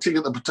shouting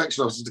at the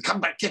protection officer to come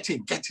back, get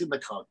in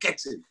the car,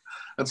 get in.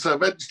 And so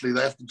eventually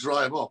they have to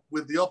drive off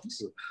with the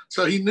officer.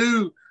 So he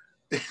knew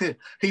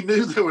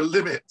there were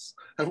limits.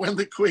 And when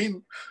the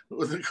Queen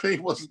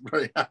wasn't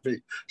very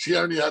happy, she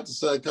only had to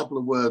say a couple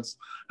of words,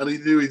 and he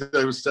knew he'd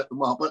overstepped the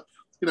mark. But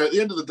you know, at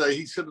the end of the day,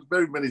 he said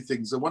very many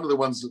things. And one of the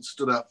ones that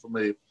stood out for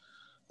me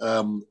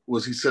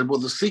was he said, well,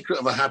 the secret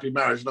of a happy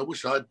marriage, and I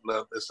wish I'd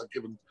learned this, I'd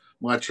given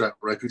my track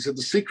record. He said,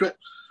 the secret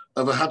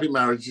of a happy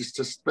marriage is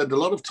to spend a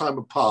lot of time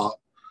apart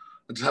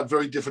and to have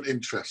very different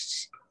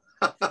interests.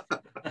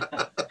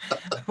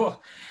 Well,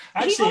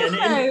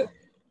 actually,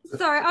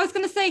 sorry, I was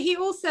going to say, he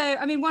also,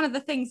 I mean, one of the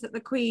things that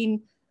the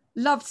Queen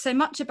loved so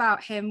much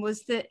about him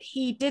was that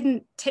he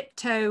didn't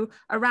tiptoe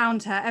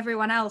around her.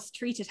 Everyone else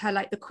treated her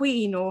like the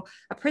Queen or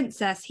a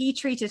princess. He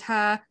treated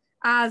her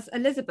as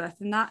Elizabeth,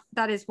 and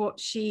that is what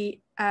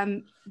she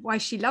why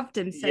she loved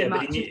him so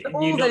much. But he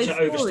knew not to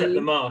overstep the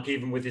mark,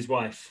 even with his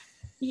wife.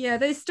 Yeah,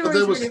 those stories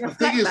really reflect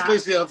the thing is, that.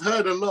 Lizzie, I've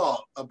heard a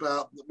lot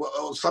about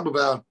some of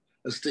our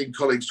esteemed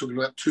colleagues talking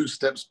about 2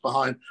 steps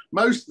behind.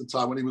 Most of the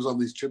time when he was on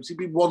these trips, he'd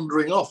be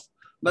wandering off.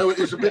 No, it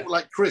was a bit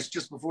like Chris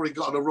just before he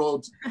got on a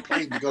royal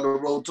plane, he got on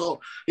a royal tour.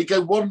 He'd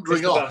go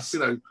wandering off, you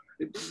know.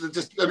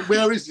 And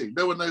where is he?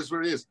 No one knows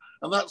where he is.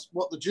 And that's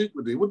what the Duke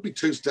would do. He would be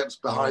 2 steps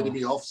behind him,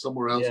 be off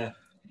somewhere else,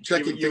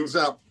 checking things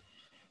out.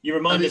 You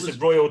remind us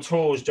of Royal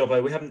Tours,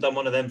 Jobbo. We haven't done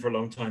one of them for a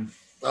long time.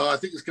 Oh, I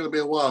think it's going to be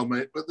a while,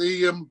 mate. But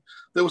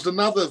there was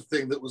another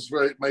thing that was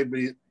made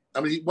me. I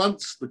mean,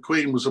 once the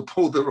Queen was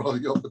aboard the Royal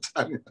Yacht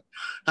Britannia,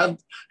 and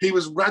he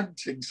was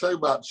ranting so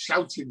much,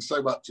 shouting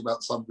so much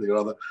about something or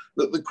other,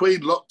 that the Queen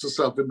locked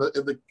herself in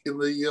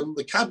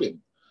the cabin,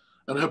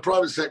 and her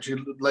private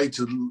secretary,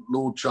 later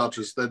Lord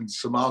Charteris, then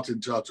Sir Martin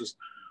Charteris,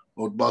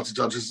 or Martin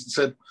Charteris,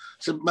 said,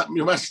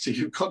 Your Majesty,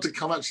 you've got to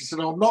come out. She said,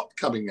 I'm not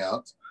coming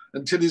out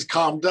until he's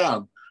calmed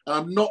down, and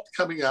I'm not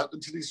coming out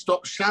until he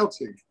stops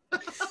shouting.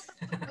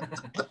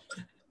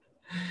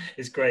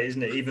 It's great,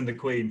 isn't it? Even the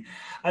Queen.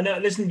 And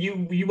listen,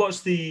 you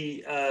watched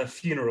the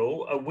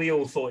funeral. We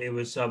all thought it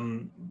was,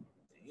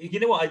 you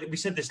know what? We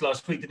said this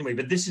last week, didn't we?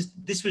 But this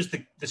was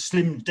the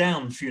slimmed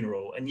down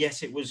funeral, and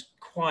yes, it was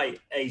quite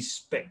a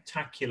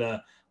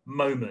spectacular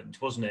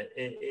moment, wasn't it,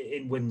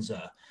 in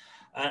Windsor?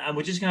 And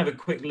we're just going to have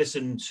a quick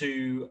listen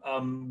to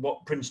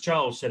what Prince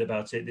Charles said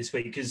about it this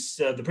week, because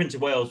the Prince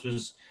of Wales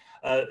was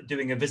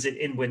doing a visit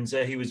in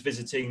Windsor. He was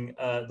visiting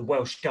the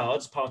Welsh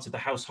Guards, part of the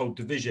household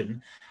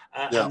division.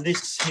 And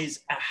this is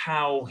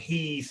how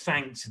he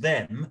thanked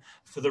them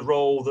for the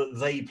role that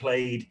they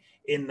played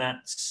in that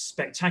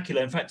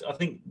spectacular. In fact, I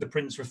think the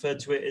Prince referred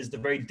to it as the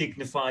very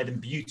dignified and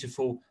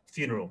beautiful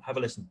funeral. Have a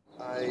listen.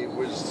 I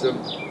was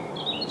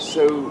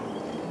so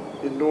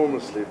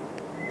enormously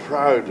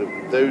proud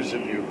of those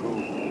of you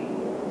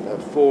who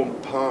have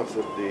formed part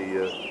of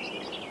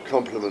the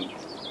complement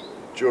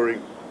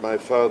during my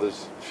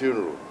father's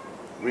funeral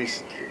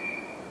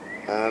recently.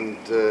 And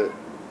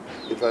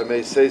if I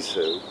may say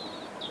so,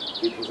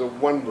 it was a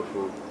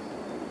wonderful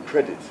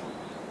credit,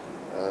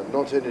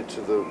 not only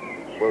to the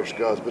Welsh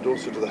Guards, but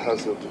also to the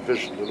Household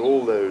Division and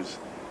all those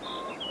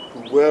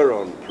who were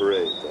on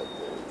parade that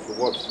day for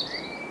what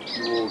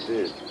you all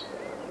did.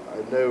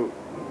 I know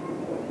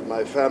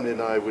my family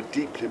and I were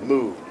deeply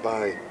moved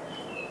by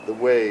the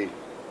way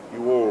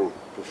you all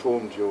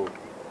performed your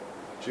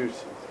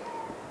duties.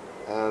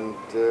 And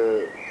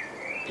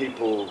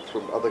people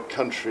from other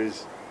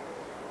countries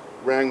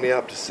rang me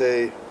up to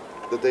say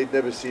that they'd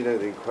never seen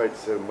anything quite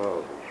so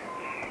marvellous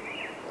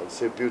and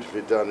so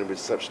beautifully done and with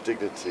such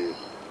dignity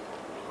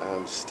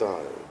and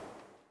style.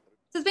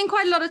 There's been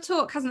quite a lot of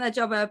talk, hasn't there,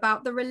 Jobber,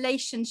 about the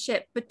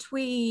relationship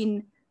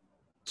between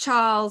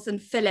Charles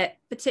and Philip,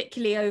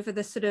 particularly over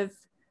the sort of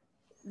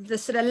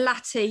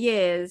latter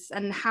years,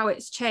 and how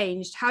it's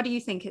changed. How do you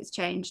think it's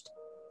changed?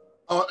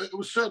 Oh, it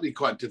was certainly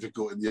quite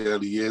difficult in the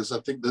early years. I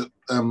think that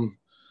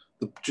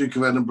the Duke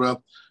of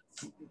Edinburgh,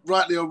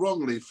 rightly or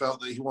wrongly, felt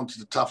that he wanted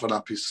to toughen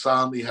up his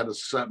son. He had a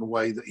certain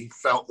way that he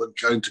felt that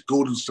going to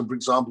Gordonston, for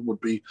example,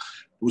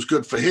 was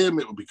good for him.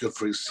 It would be good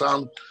for his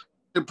son.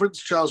 And Prince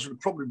Charles would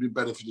probably be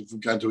benefited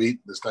from going to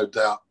Eton. There's no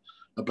doubt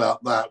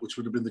about that, which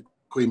would have been the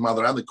Queen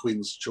Mother and the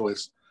Queen's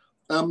choice.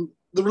 The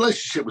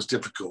relationship was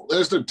difficult.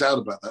 There's no doubt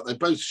about that.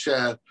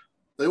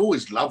 They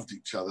always loved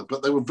each other,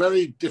 but they were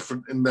very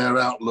different in their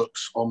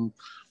outlooks on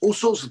all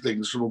sorts of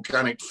things, from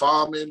organic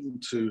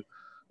farming to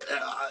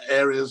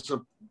areas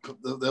of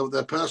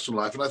their personal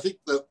life. And I think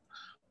that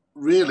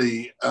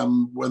really,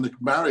 when the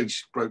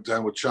marriage broke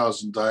down with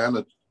Charles and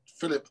Diana,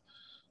 Philip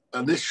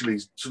initially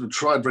sort of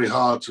tried very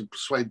hard to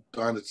persuade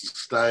Diana to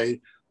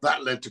stay.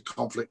 That led to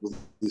conflict with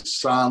his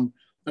son.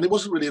 And it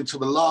wasn't really until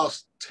the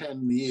last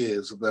 10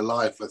 years of their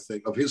life, I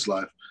think, of his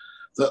life,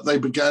 that they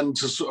began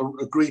to sort of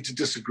agree to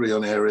disagree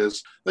on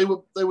areas. They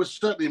were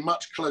certainly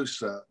much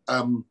closer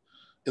in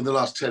the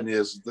last 10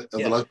 years of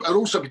their life, and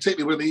also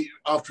particularly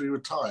after he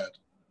retired.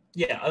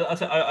 Yeah,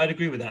 I'd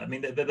agree with that. I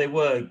mean, they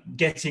were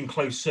getting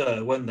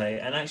closer, weren't they?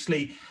 And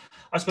actually,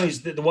 I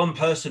suppose that the one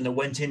person that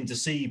went in to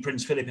see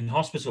Prince Philip in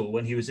hospital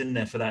when he was in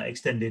there for that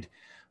extended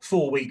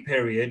 4-week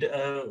period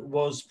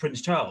was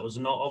Prince Charles.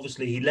 And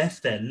obviously he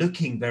left there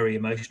looking very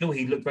emotional.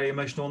 He looked very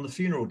emotional on the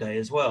funeral day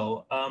as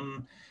well.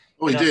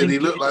 He did. He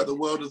looked like the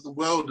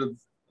world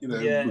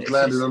had,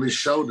 landed on his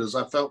shoulders.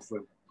 I felt for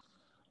him.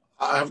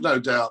 I have no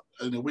doubt.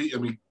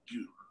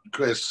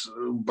 Chris,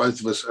 both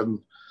of us, and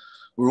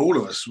all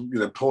of us,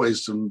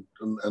 poised and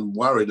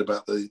worried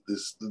about the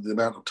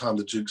amount of time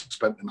the Duke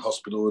spent in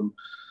hospital,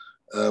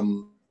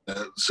 and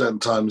certain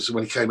times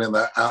when he came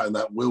out in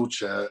that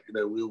wheelchair,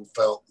 we all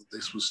felt that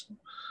this was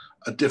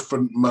a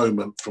different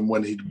moment from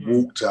when he'd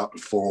walked out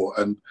before,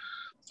 and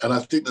I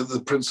think that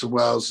the Prince of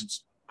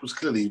Wales was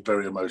clearly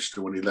very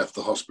emotional when he left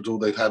the hospital.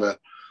 They'd had a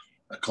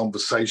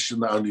conversation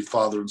that only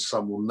father and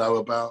son will know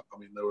about. I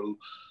mean, there were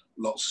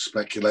lots of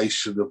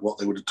speculation of what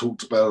they would have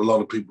talked about. A lot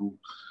of people,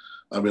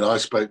 I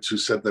spoke to,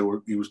 said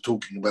he was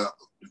talking about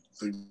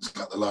things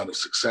like the line of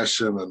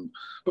succession,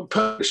 but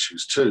personal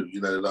issues too,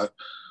 like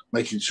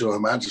making sure Her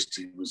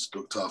Majesty was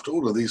looked after,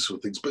 all of these sort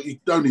of things. But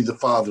only the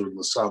father and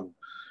the son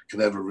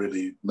can ever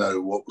really know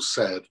what was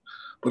said.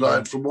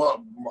 But from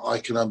what I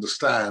can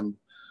understand,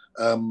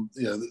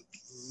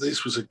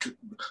 this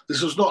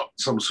was not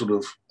some sort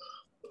of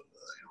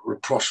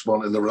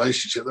rapprochement in the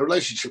relationship. The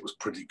relationship was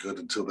pretty good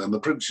until then. The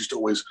Prince used to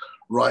always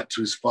write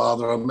to his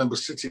father. I remember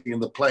sitting on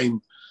the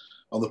plane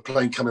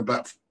coming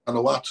back from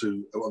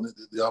Vanuatu on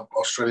the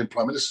Australian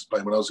Prime Minister's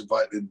plane when I was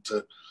invited in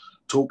to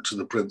talk to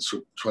the Prince for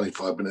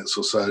 25 minutes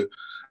or so.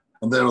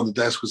 And there on the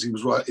desk was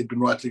he'd been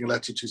writing a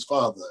letter to his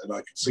father, and I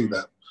could see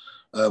that.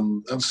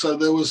 And so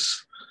there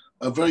was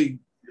a very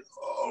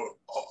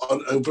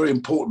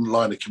important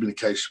line of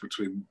communication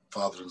between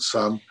father and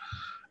son.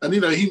 And,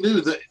 he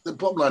knew that the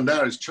bottom line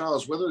now is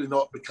Charles, whether or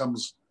not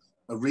becomes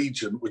a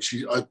regent, which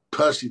I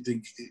personally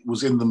think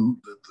was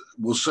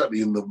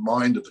certainly in the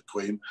mind of the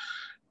Queen,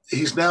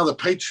 he's now the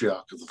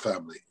patriarch of the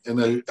family, and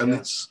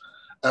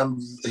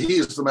he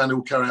is the man who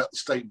will carry out the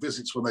state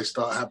visits when they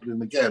start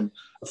happening again.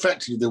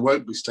 Effectively, there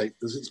won't be state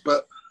visits,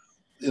 but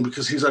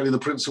because he's only the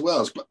Prince of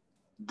Wales. But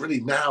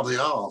really now they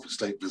are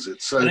state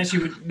visits. So and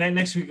actually,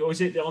 next week, or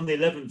is it on the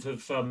 11th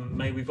of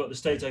May? We've got the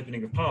state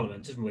opening of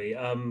Parliament, haven't we?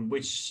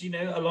 Which, you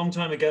know, a long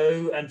time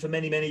ago, and for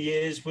many, many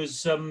years,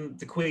 was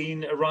the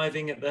Queen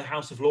arriving at the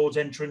House of Lords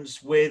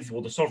entrance with,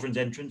 or the Sovereign's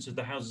entrance of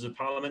the Houses of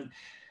Parliament,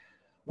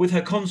 with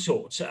her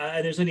consort,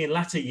 and it was only in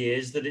latter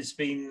years that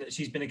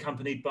she's been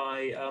accompanied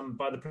by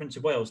the Prince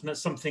of Wales, and that's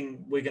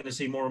something we're going to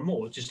see more and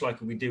more, just like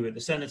we do at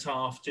the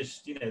Cenotaph.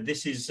 Just, you know,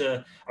 this is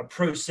a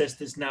process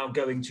that's now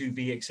going to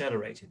be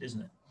accelerated, isn't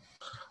it?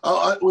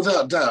 Oh,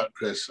 without doubt,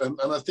 Chris, and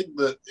I think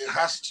that it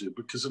has to,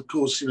 because of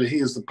course, you know, he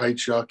is the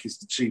patriarch, he's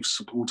the chief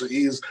supporter,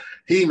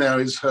 he now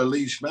is her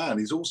liege man.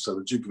 He's also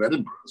the Duke of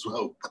Edinburgh as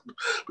well,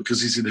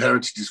 because he's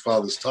inherited his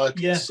father's title.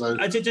 Yeah, so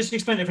just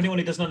explain it for anyone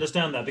who doesn't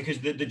understand that, because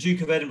the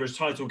Duke of Edinburgh's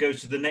title goes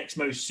to the next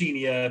most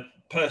senior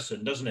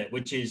person, doesn't it?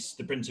 Which is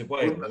the Prince of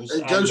Wales.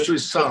 It goes to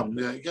his son.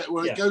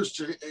 It goes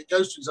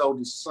to his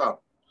oldest son.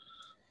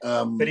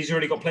 But he's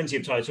already got plenty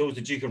of titles: the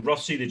Duke of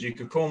Rothesay, the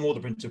Duke of Cornwall, the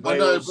Prince of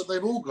Wales. I know, but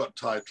they've all got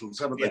titles,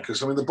 haven't they,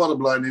 Chris? I mean, the bottom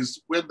line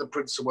is, when the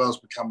Prince of Wales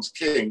becomes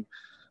king,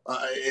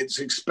 it's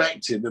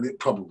expected, and it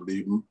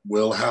probably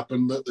will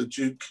happen, that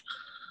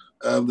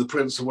the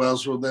Prince of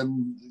Wales will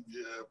then,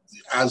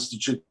 as the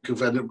Duke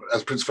of Edinburgh,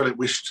 as Prince Philip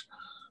wished,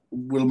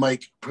 will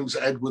make Prince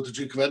Edward the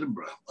Duke of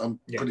Edinburgh. I'm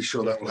pretty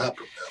sure that will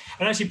happen. Yeah.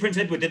 And actually, Prince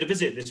Edward did a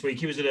visit this week.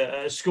 He was at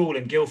a school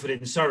in Guildford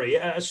in Surrey,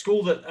 a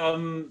school that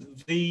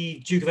the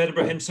Duke of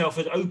Edinburgh himself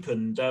had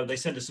opened. They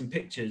sent us some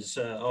pictures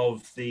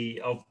of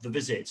the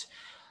visit.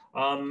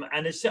 And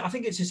I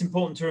think it's just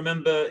important to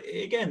remember,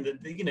 again,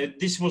 that, you know,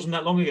 this wasn't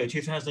that long ago,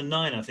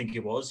 2009, I think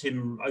it was,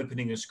 him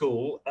opening a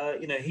school.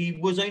 You know, he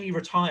was only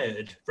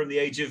retired from the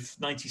age of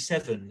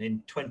 97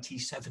 in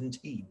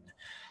 2017.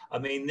 I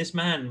mean, this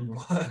man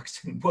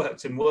worked and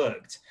worked and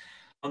worked.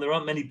 And there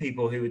aren't many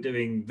people who are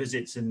doing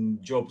visits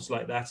and jobs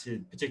like that,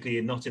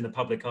 particularly not in the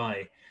public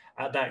eye,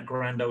 at that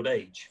grand old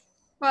age.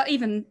 Well,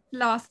 even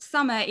last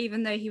summer,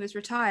 even though he was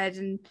retired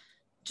in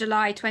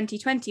July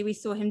 2020, we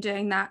saw him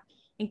doing that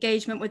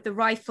engagement with the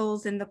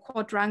rifles in the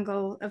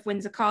quadrangle of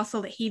Windsor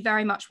Castle that he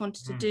very much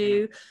wanted to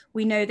do.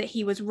 We know that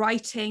he was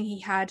writing.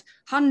 He had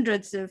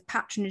hundreds of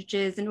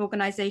patronages and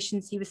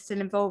organisations he was still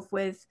involved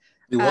with.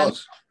 He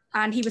was.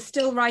 And he was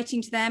still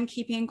writing to them,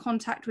 keeping in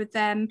contact with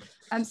them.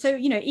 So,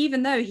 you know,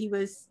 even though he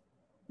was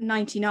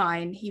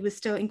 99, he was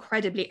still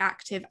incredibly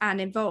active and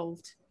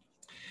involved.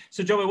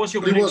 So, Joey, what's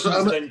your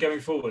predictions then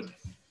going forward?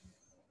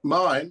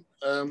 Mine?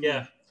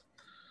 Yeah.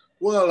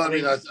 Well, I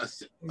mean,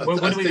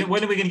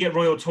 when are we going to get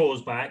royal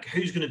tours back?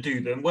 Who's going to do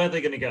them? Where are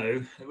they going to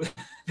go?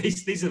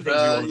 these are the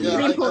things we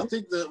want to do. I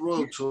think that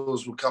royal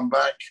tours will come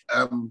back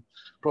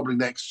probably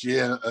next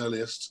year,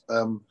 earliest.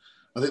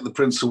 I think the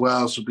Prince of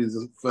Wales would be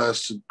the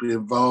first to be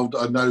involved.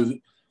 I know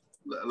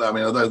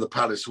the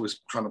palace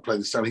was trying to play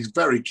this down. He's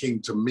very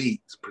keen to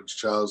meet Prince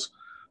Charles,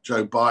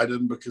 Joe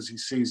Biden, because he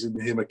sees in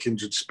him a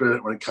kindred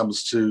spirit when it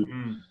comes to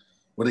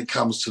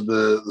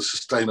the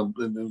sustainable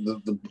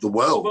the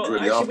world. Well,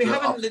 really,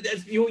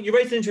 actually, you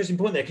raised an interesting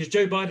point there, because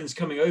Joe Biden's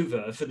coming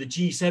over for the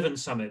G7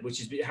 summit,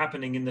 which is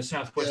happening in the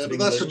southwest of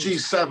England. That's a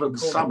G7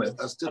 summit.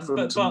 That's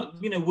different. But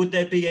you know, would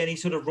there be any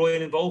sort of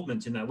royal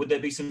involvement in that? Would there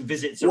be some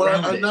visits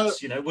around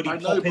it? You know, would he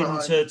pop in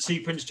to see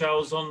Prince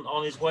Charles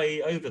on his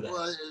way over there?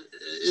 Well,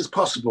 it's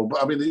possible,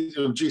 but I mean,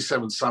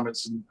 G7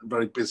 summits and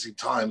very busy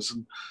times,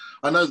 and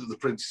I know that the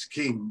Prince is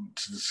keen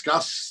to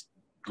discuss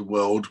the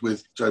world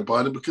with Joe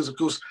Biden, because of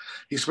course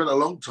he spent a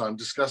long time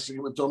discussing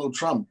it with Donald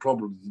Trump,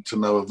 probably to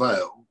no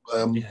avail.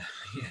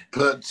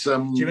 But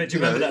do you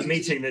remember that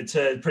meeting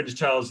that Prince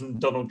Charles and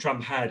Donald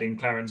Trump had in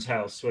Clarence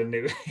House, when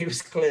it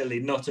was clearly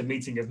not a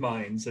meeting of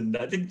minds? And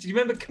do you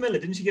remember Camilla?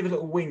 Didn't she give a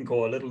little wink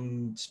or a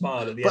little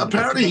smile at the end? But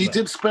apparently he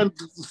did spend.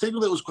 The thing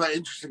that was quite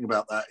interesting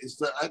about that is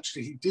that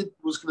actually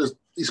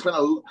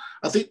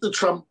I think that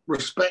Trump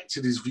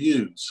respected his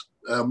views,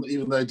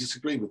 even though he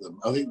disagreed with them.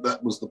 I think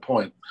that was the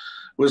point.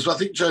 Whereas I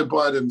think Joe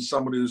Biden is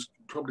someone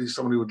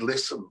who would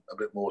listen a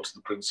bit more to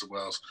the Prince of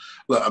Wales.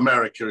 Look,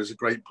 America is a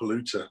great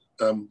polluter.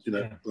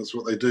 That's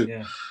what they do.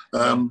 Yeah.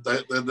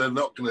 They're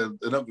not going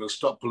to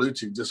stop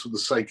polluting just for the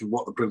sake of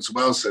what the Prince of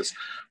Wales says.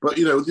 But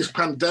you know, this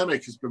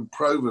pandemic has been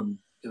proven.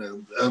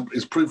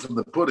 Is proof in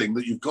the pudding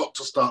that you've got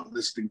to start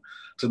listening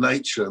to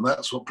nature, and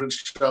that's what Prince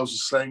Charles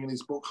was saying in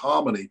his book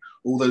Harmony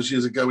all those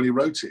years ago when he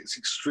wrote it. It's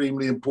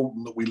extremely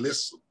important that we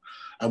listen,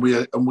 and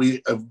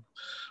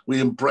we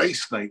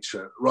embrace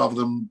nature rather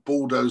than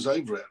bulldoze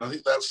over it. And I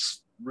think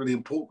that's really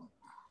important.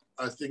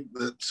 I think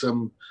that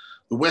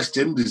the West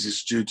Indies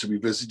is due to be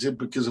visited,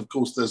 because, of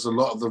course, there's a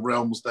lot of the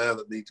realms there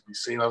that need to be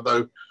seen.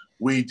 Although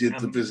we did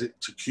the visit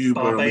to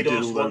Cuba.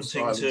 Barbados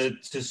wanting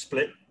to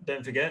split,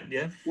 don't forget,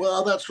 yeah?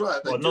 Well, that's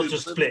right. Well, not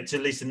just split,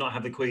 at least to not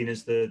have the Queen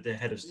as the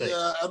head of state.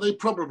 Yeah, and they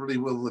probably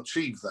will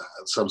achieve that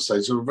at some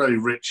stage. They're a very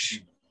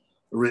rich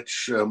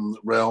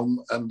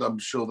realm, and I'm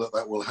sure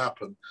that will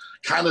happen.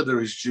 Canada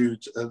is due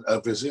to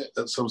a visit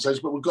at some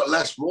stage, but we've got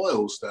less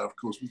royals now. Of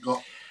course, we've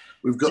got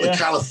the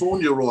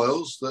California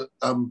royals that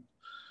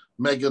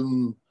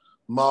Meghan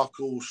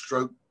Markle,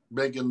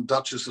 Meghan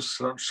Duchess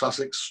of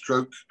Sussex,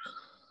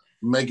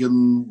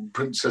 Meghan,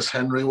 Princess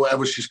Henry,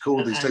 whatever she's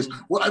called these days,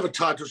 whatever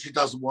title she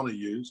doesn't want to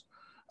use.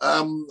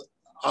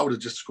 I would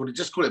have just called it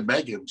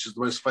Meghan. She's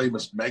the most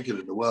famous Meghan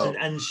in the world.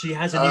 And she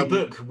has a new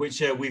book,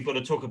 which we've got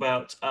to talk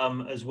about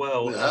as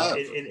well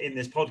in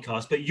this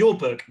podcast. But your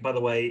book, by the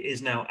way,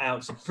 is now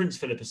out. So Prince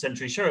Philip, A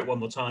Century. Show it one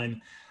more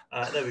time.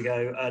 There we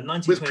go.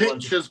 1921 With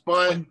pictures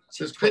by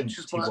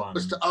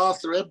Mr.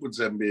 Arthur Edwards,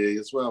 MBE,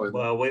 as well.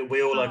 Well,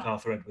 we all like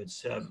Arthur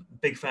Edwards.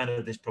 Big fan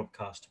of this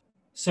podcast.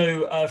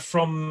 So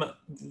from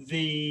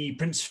the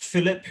Prince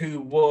Philip, who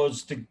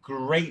was the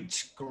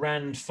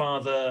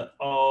great-grandfather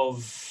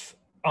of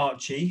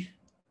Archie.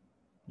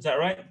 Is that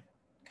right?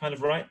 Kind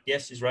of right?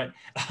 Yes, is right.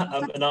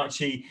 And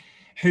Archie,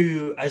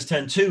 who has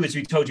turned 2, as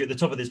we told you at the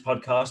top of this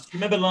podcast.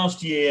 Remember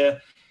last year,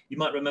 you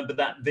might remember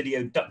that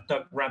video, Duck,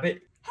 Duck,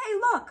 Rabbit. Hey,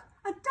 look,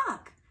 a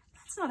duck.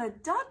 That's not a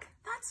duck,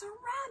 that's a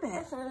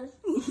rabbit.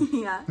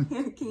 Yeah,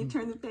 can you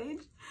turn the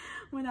page?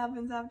 What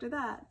happens after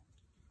that?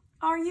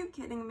 Are you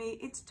kidding me?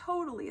 It's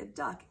totally a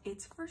duck.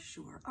 It's for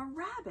sure a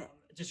rabbit.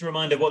 Just a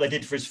reminder of what they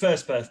did for his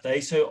first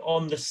birthday. So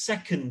on the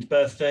second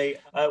birthday,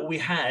 we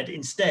had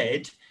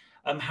instead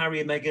Harry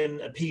and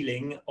Meghan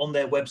appealing on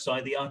their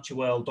website, the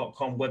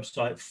archewell.com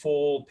website,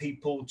 for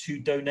people to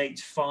donate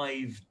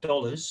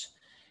 $5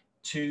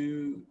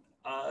 to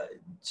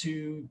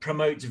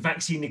promote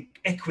vaccine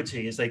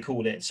equity, as they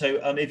call it. So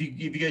if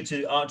you go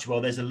to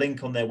Archewell, there's a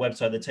link on their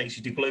website that takes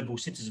you to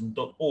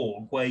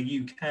globalcitizen.org, where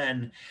you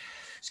can,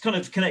 it's kind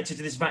of connected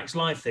to this Vax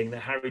Live thing that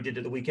Harry did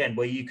at the weekend,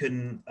 where you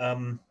can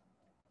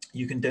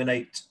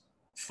donate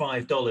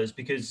 $5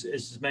 because,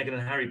 as Meghan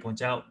and Harry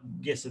point out,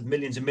 yes,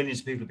 millions and millions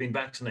of people have been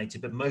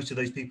vaccinated, but most of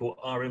those people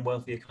are in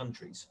wealthier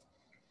countries.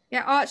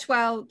 Yeah,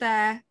 Archewell,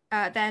 their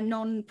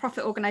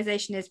non-profit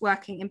organisation, is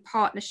working in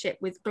partnership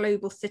with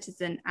Global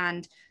Citizen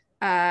and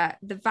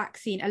the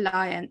Vaccine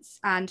Alliance.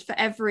 And for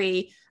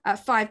every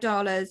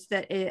 $5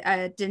 that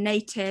is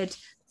donated,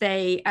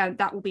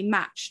 that will be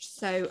matched.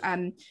 So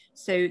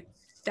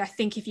I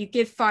think if you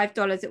give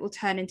 $5, it will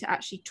turn into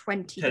actually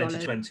 $20. Turn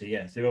into 20,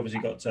 yes. They've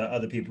obviously got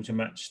other people to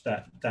match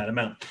that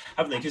amount,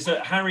 haven't they? Because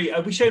Harry,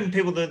 have we shown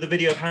people the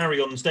video of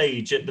Harry on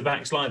stage at the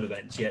Vax Live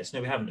events yet?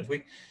 No, we haven't, have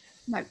we?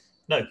 No.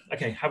 No.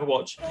 Okay, have a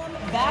watch.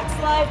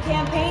 Vax Live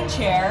campaign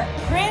chair,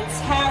 Prince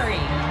Harry,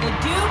 the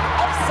Duke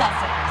of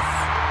Sussex.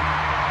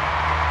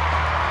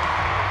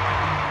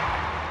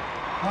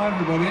 Hi,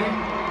 everybody.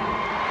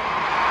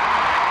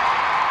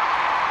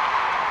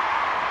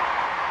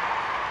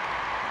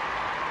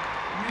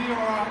 We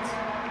are at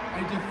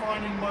a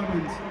defining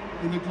moment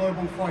in the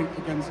global fight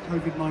against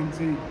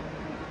COVID-19.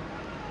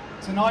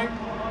 Tonight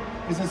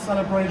is a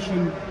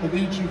celebration of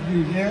each of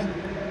you here,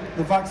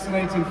 the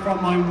vaccinated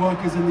frontline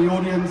workers in the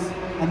audience,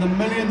 and the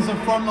millions of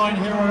frontline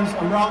heroes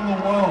around the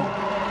world.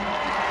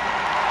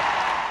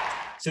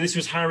 So this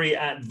was Harry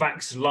at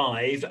Vax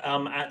Live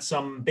at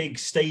some big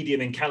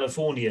stadium in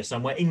California,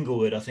 somewhere,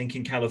 Inglewood, I think,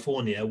 in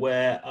California,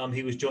 where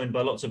he was joined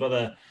by lots of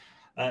other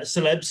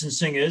celebs and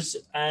singers,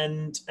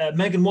 and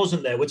Meghan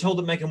wasn't there. We're told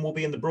that Meghan will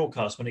be in the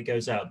broadcast when it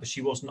goes out, but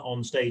she wasn't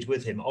on stage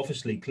with him.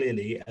 Obviously,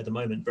 clearly, at the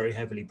moment, very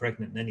heavily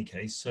pregnant in any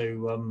case.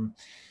 So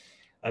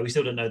we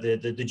still don't know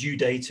the due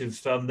date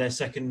of their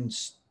second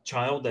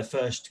child, their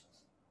first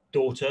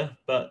daughter,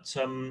 but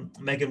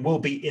Meghan will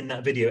be in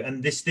that video.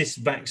 And this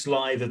Vax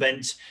Live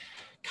event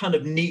kind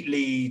of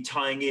neatly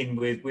tying in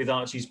with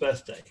Archie's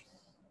birthday.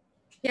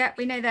 Yeah,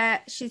 we know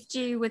that she's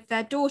due with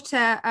their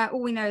daughter.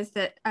 All we know is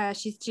that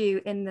she's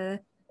due in the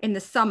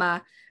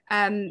summer.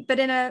 But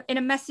in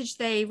a message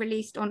they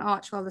released on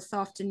Archewell this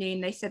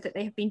afternoon, they said that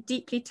they have been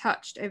deeply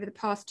touched over the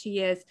past 2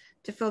 years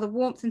to feel the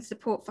warmth and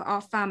support for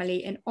our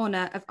family in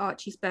honour of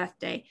Archie's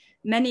birthday.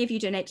 Many of you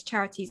donate to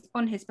charities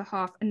on his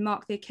behalf and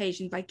mark the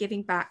occasion by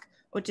giving back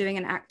or doing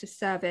an act of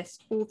service,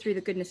 all through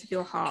the goodness of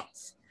your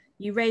hearts.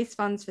 You raise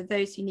funds for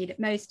those who need it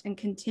most and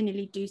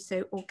continually do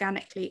so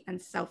organically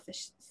and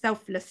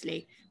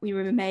selflessly. We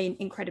remain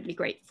incredibly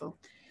grateful.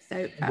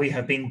 So we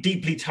have been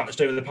deeply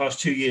touched over the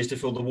past 2 years to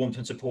feel the warmth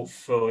and support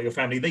for your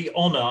family. The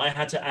honour, I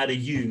had to add a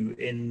U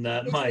in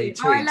my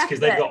tweets because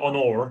they've got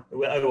honor,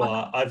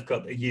 O-R. I've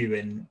got a U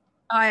in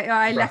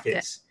I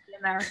brackets.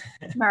 Left it.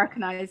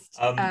 Americanized.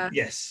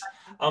 Yes.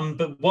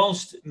 But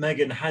whilst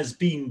Meghan has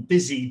been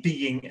busy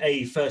being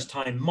a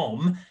first-time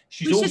mom,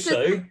 she's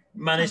also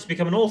managed to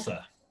become an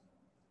author.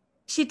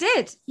 She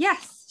did,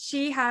 yes.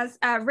 She has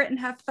written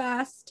her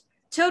first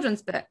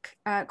children's book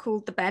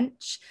called The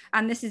Bench,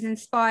 and this is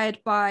inspired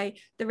by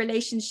the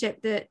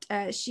relationship that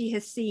she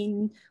has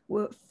seen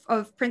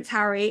of Prince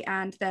Harry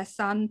and their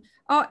son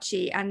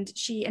Archie. And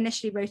she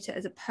initially wrote it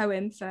as a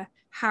poem for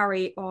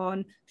Harry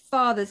on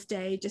Father's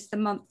Day, just a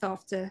month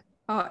after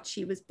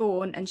Archie was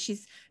born, and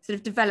she's sort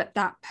of developed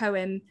that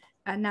poem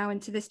now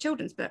into this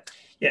children's book.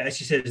 Yeah, as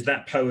she says,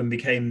 that poem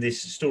became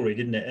this story,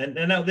 didn't it?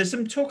 And now there's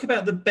some talk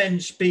about The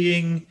Bench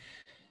being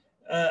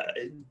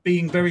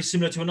very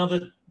similar to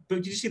another book.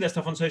 Did you see that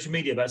stuff on social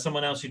media about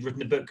someone else who'd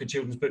written a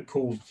children's book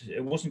called,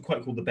 it wasn't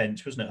quite called The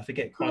Bench, wasn't it? I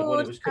forget quite what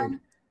it was called.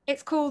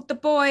 It's called The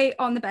Boy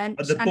on the Bench.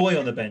 The Boy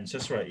on the Bench,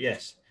 that's right,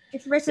 yes.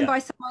 It's written by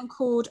someone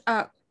called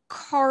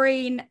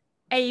Corinne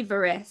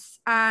avarice.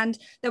 And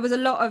there was a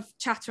lot of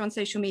chatter on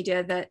social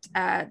media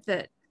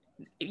that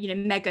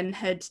Meghan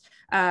had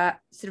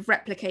sort of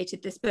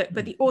replicated this book,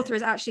 but the author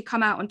has actually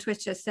come out on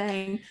Twitter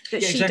saying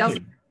that she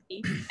doesn't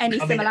see any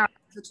similarities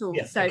at all.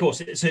 Yeah, so, of course.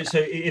 So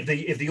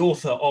if the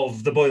author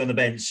of The Boy on the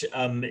Bench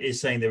is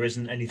saying there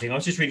isn't anything, I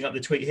was just reading up the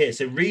tweet here.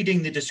 So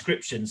reading the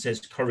description,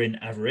 says Corinne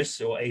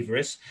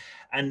Avarice,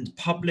 and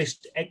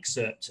published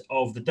excerpt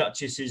of the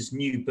Duchess's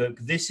new book.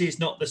 This is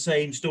not the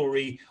same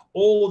story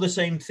or the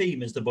same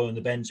theme as The Boy on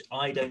the Bench.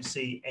 I don't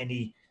see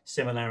any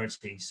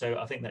similarity. So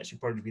I think that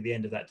should probably be the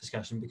end of that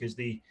discussion, because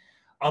the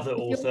other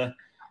author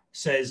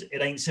says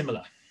it ain't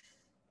similar.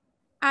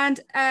 And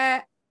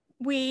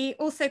we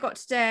also got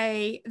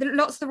today,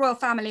 lots of the royal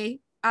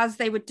family, as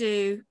they would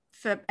do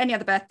for any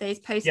other birthdays,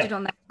 posted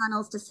on their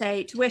channels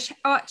to wish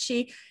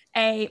Archie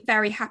a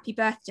very happy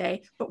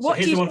birthday. But what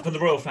so here's the one from the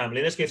royal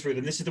family. Let's go through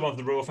them. This is the one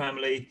from the royal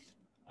family.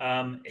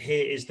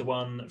 Here is the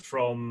one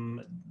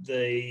from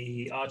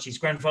Archie's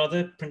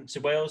grandfather, Prince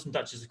of Wales and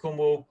Duchess of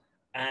Cornwall.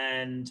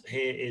 And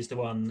here is the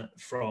one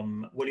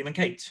from William and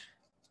Kate.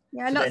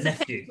 Yeah, so lots of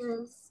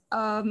pictures.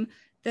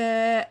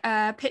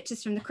 The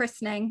pictures from the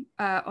christening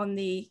on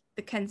the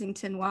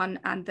Kensington one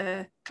and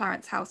the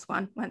Clarence House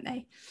one, weren't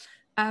they?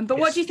 But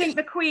what do you think?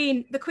 The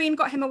Queen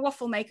got him a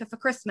waffle maker for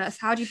Christmas.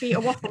 How do you beat a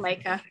waffle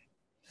maker?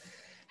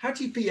 How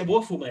do you beat a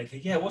waffle maker?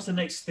 Yeah, what's the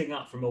next thing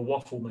up from a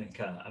waffle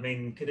maker? I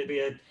mean, could it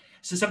be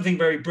something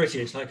very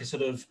British, like a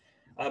sort of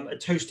a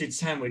toasted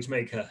sandwich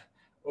maker,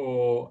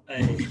 or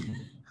a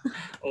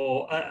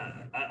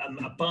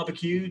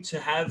barbecue to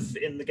have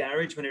in the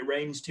garage when it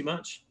rains too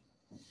much?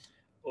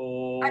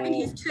 Or I mean,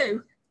 he's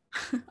 2.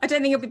 I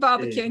don't think he'll be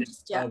barbecuing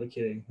just yet.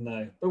 Barbecuing,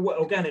 no. But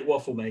organic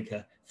waffle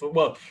maker.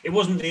 It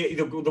wasn't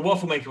the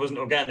waffle maker wasn't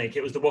organic.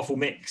 It was the waffle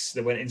mix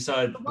that went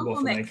inside the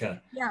waffle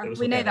maker. Yeah,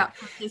 we know that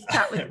from his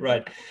chat with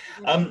right.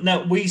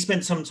 Now we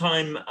spent some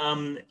time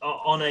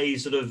on a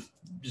sort of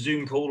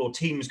Zoom call or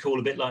Teams call,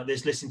 a bit like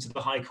this, listening to the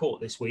High Court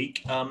this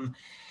week.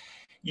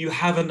 You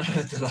haven't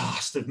heard the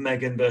last of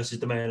Meghan versus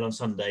the Mail on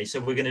Sunday, so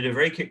we're going to do a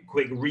very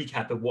quick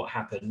recap of what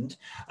happened.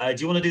 Do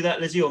you want to do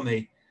that, Lizzie, or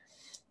me?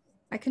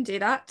 I can do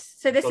that.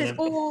 So this is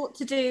all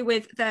to do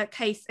with the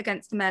case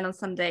against the Mail on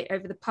Sunday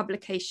over the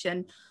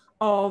publication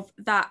of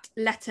that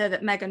letter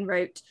that Meghan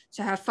wrote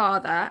to her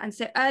father. And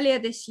so earlier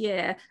this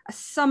year, a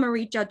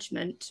summary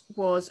judgment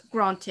was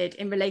granted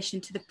in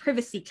relation to the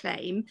privacy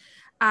claim,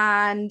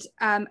 and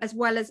as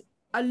well as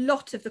a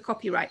lot of the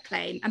copyright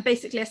claim. And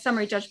basically a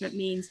summary judgment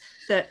means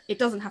that it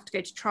doesn't have to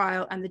go to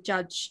trial and the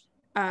judge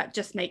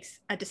just makes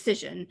a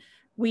decision.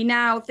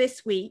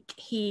 This week,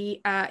 he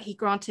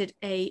granted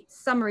a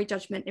summary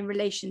judgment in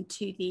relation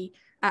to the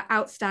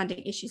outstanding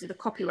issues of the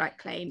copyright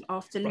claim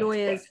after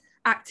lawyers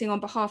acting on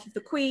behalf of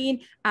the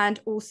Queen and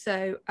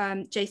also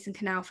Jason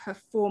Knauf, her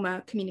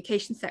former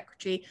communications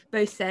secretary,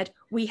 both said,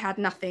 we had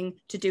nothing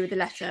to do with the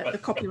letter. The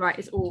copyright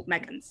is all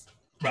Meghan's.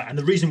 Right, and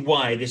the reason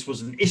why this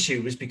was an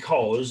issue was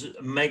because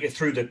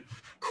through the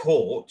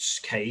court's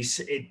case,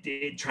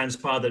 it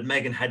transpired that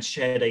Meghan had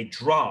shared a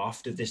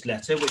draft of this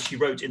letter, which she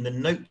wrote in the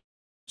notes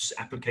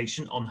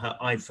application on her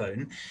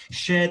iPhone,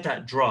 shared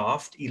that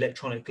draft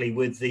electronically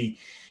with the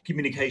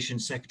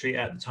communications secretary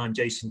at the time,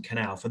 Jason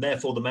Knauf, and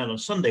therefore the Mail on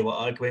Sunday were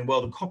arguing,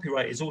 well, the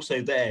copyright is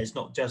also theirs,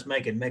 not just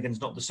Meghan.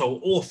 Meghan's not the sole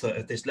author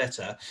of this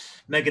letter.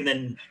 Meghan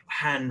then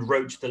hand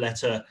wrote the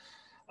letter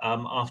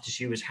after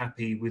she was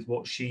happy with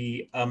what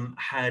she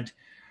had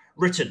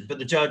written. But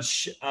the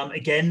judge,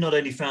 again, not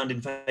only found in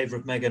favour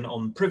of Meghan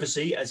on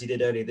privacy, as he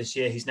did earlier this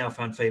year, he's now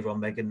found favour for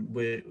Meghan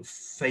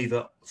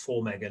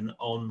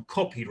on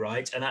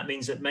copyright. And that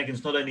means that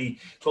Meghan's not only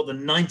got the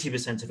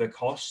 90% of her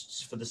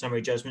costs for the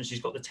summary judgment,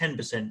 she's got the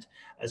 10%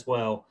 as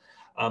well.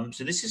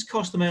 So this has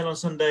cost the Mail on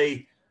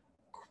Sunday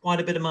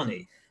quite a bit of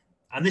money.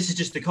 And this is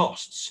just the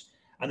costs.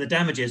 And the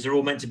damages are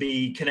all meant to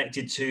be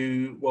connected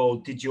to, well,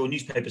 did your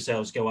newspaper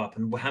sales go up?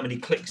 And how many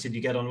clicks did you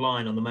get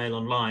online on the Mail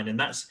Online? And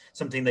that's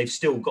something they've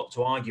still got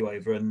to argue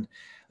over. And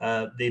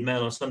the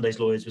Mail on Sunday's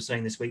lawyers were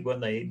saying this week,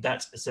 weren't they?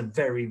 It's a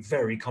very,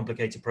 very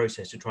complicated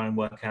process to try and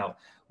work out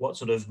what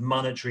sort of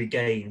monetary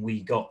gain we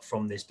got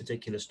from this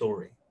particular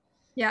story.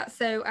 Yeah,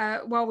 so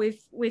while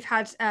we've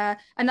had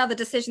another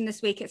decision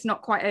this week, it's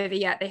not quite over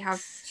yet. They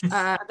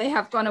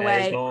have gone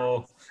away.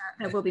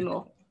 There will be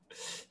more.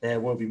 There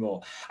will be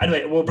more.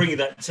 Anyway, we'll bring you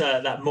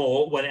that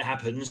more when it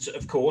happens,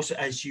 of course,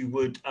 as you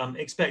would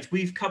expect.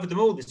 We've covered them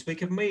all this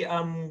week, haven't we?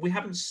 We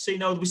haven't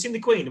seen, we've seen the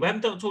Queen. We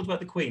haven't talked about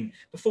the Queen.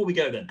 Before we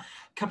go then,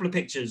 a couple of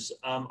pictures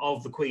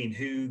of the Queen,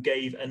 who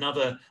gave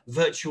another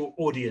virtual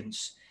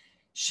audience.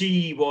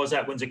 She was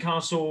at Windsor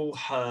Castle.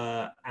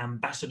 Her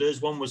ambassadors,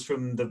 one was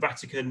from the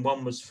Vatican,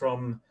 one was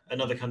from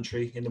another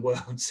country in the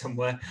world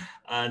somewhere,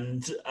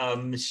 and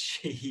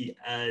she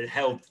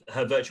held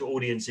her virtual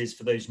audiences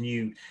for those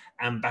new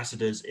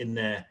ambassadors in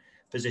their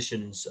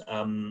positions.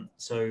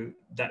 So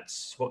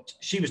that's what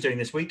she was doing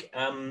this week.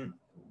 And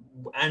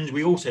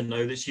we also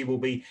know that she will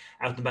be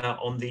out and about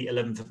on the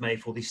 11th of May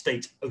for the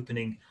state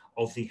opening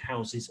of the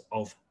Houses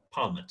of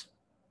Parliament.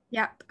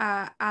 Yep,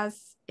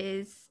 as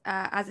is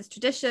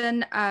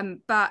tradition,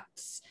 but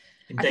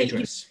in day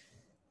dress.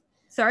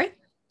 Sorry?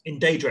 In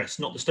day dress,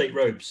 not the state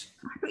robes.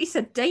 I thought you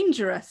said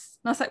dangerous.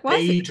 And I was like, why?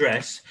 Day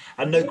dress,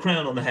 and no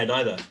crown on the head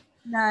either.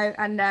 No,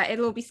 and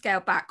it'll all be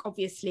scaled back,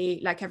 obviously,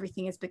 like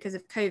everything is because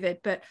of COVID.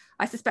 But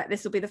I suspect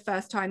this will be the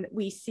first time that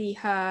we see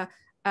her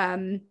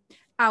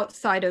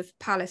outside of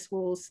palace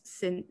walls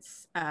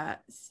since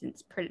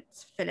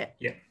Prince Philip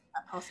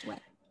passed away.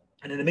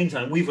 And in the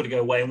meantime, we've got to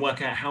go away and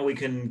work out how we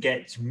can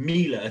get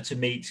Mila to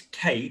meet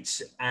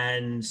Kate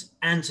and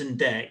Anton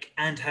Deck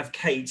and have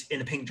Kate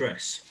in a pink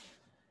dress.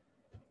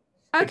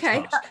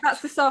 Okay, that's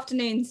this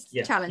afternoon's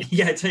challenge.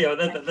 Yeah, I tell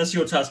you, that's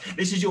your task.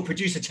 This is your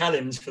producer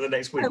challenge for the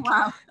next week. Oh,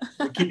 wow.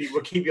 We'll keep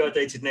you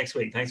updated next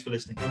week. Thanks for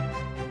listening.